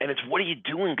cringeworthy. And it's, what are you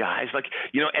doing, guys? Like,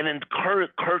 and then Kerr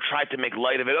tried to make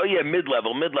light of it. Oh, yeah,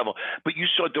 mid-level. But you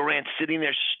saw Durant sitting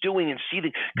there stewing and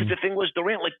seething. Because the thing was,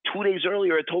 Durant, like 2 days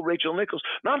earlier, had told Rachel Nichols,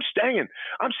 no, I'm staying.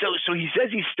 So he says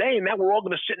he's staying. Now we're all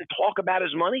going to sit and talk about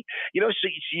his money. So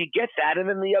you get that. And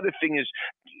then the other thing is,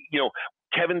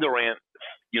 Kevin Durant,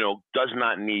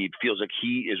 feels like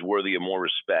he is worthy of more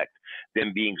respect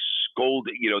than being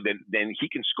scolded, then he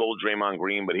can scold Draymond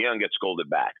Green, but he doesn't get scolded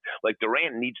back. Like,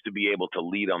 Durant needs to be able to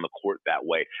lead on the court that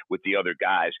way with the other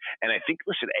guys. And I think,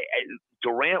 listen,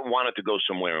 Durant wanted to go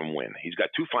somewhere and win. He's got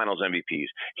 2 finals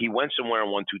MVPs. He went somewhere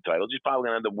and won 2 titles. He's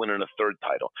probably going to end up winning a 3rd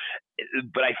title.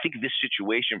 But I think this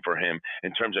situation for him,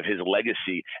 in terms of his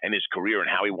legacy and his career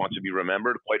and how he wants to be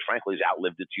remembered, quite frankly, has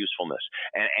outlived its usefulness.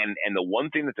 And the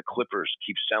one thing that the Clippers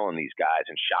keep selling these guys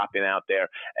and shopping out there,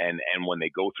 and when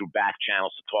they go through back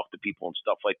channels to talk to people and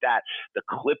stuff like that, the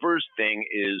Clippers thing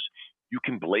is, you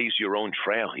can blaze your own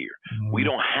trail here. We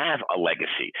don't have a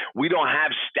legacy. We don't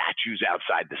have statues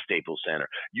outside the Staples Center.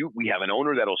 We have an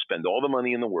owner that'll spend all the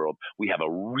money in the world. We have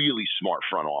a really smart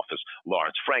front office.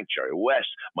 Lawrence Frank, Jerry West,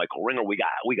 Michael Ringer. We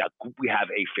have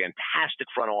a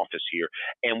fantastic front office here,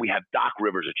 and we have Doc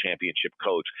Rivers, a championship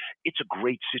coach. It's a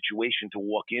great situation to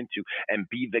walk into and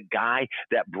be the guy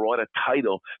that brought a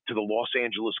title to the Los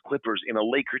Angeles Clippers in a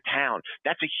Laker town.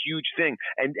 That's a huge thing.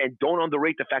 And don't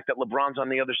underrate the fact that LeBron's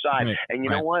on the other side. Right. And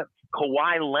you know what?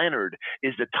 Kawhi Leonard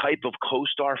is the type of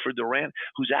co-star for Durant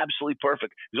who's absolutely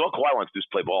perfect. Because all Kawhi wants to do is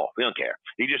play ball. He don't care.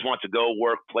 He just wants to go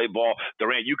work, play ball.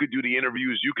 Durant, you could do the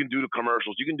interviews. You can do the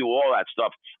commercials. You can do all that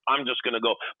stuff. I'm just going to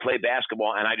go play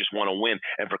basketball, and I just want to win.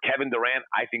 And for Kevin Durant,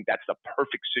 I think that's the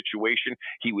perfect situation.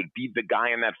 He would be the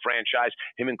guy in that franchise.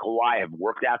 Him and Kawhi have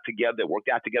worked out together. They worked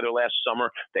out together last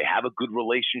summer. They have a good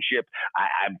relationship.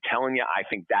 I'm telling you, I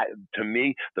think that, to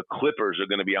me, the Clippers are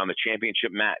going to be on the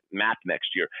championship map next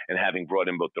year, and having brought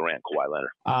in both Durant and Kawhi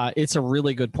Leonard. It's a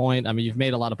really good point. I mean, you've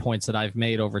made a lot of points that I've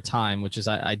made over time, which is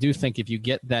I do think if you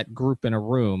get that group in a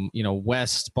room,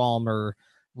 West, Ballmer,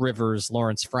 Rivers,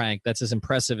 Lawrence Frank, that's as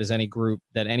impressive as any group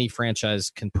that any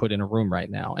franchise can put in a room right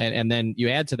now. And then you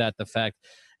add to that the fact,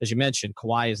 as you mentioned,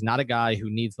 Kawhi is not a guy who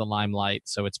needs the limelight,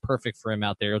 so it's perfect for him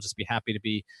out there. He'll just be happy to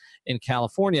be in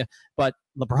California. But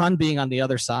LeBron being on the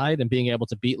other side and being able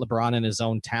to beat LeBron in his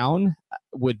own town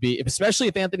would be, especially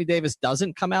if Anthony Davis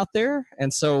doesn't come out there.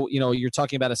 And so, you're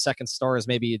talking about a second star as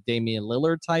maybe a Damian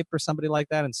Lillard type or somebody like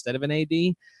that instead of an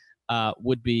AD.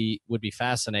 Would be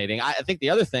fascinating. I think the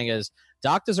other thing is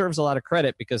Doc deserves a lot of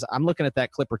credit, because I'm looking at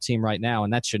that Clipper team right now,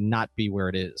 and that should not be where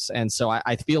it is. And so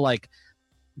I feel like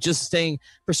just staying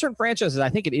for certain franchises, I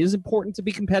think it is important to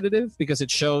be competitive because it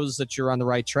shows that you're on the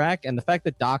right track. And the fact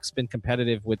that Doc's been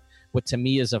competitive with what to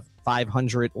me is a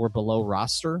 500 or below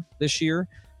roster this year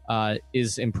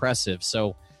is impressive. So,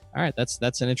 all right,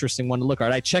 that's an interesting one to look at. All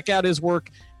right, check out his work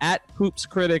at Hoops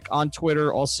Critic on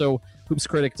Twitter, also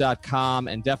hoopscritic.com,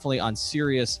 and definitely on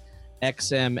Sirius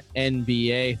XM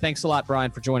NBA. Thanks a lot,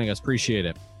 Brian, for joining us. Appreciate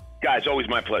it. Guys, always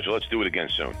my pleasure. Let's do it again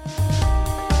soon.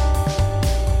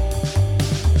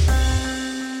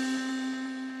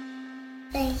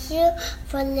 Thank you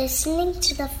for listening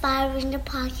to the Five Reasons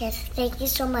Podcast. Thank you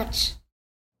so much.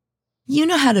 You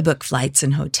know how to book flights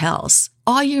and hotels.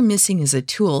 All you're missing is a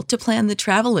tool to plan the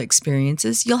travel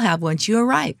experiences you'll have once you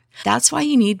arrive. That's why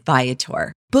you need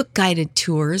Viator. Book guided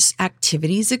tours,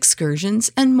 activities, excursions,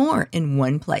 and more in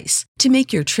one place to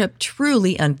make your trip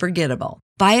truly unforgettable.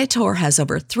 Viator has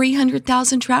over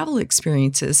 300,000 travel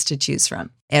experiences to choose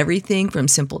from. Everything from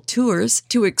simple tours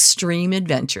to extreme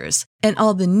adventures, and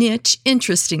all the niche,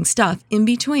 interesting stuff in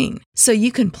between. So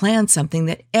you can plan something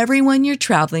that everyone you're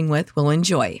traveling with will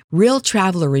enjoy. Real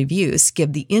traveler reviews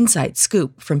give the inside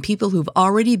scoop from people who've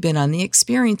already been on the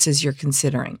experiences you're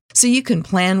considering. So you can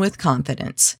plan with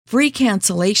confidence. Free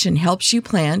cancellation helps you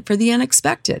plan for the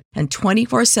unexpected. And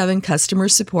 24/7 customer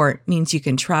support means you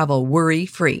can travel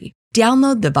worry-free.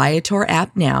 Download the Viator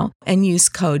app now and use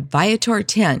code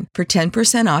Viator10 for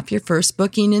 10% off your first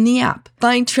booking in the app.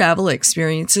 Find travel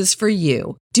experiences for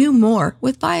you. Do more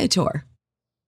with Viator.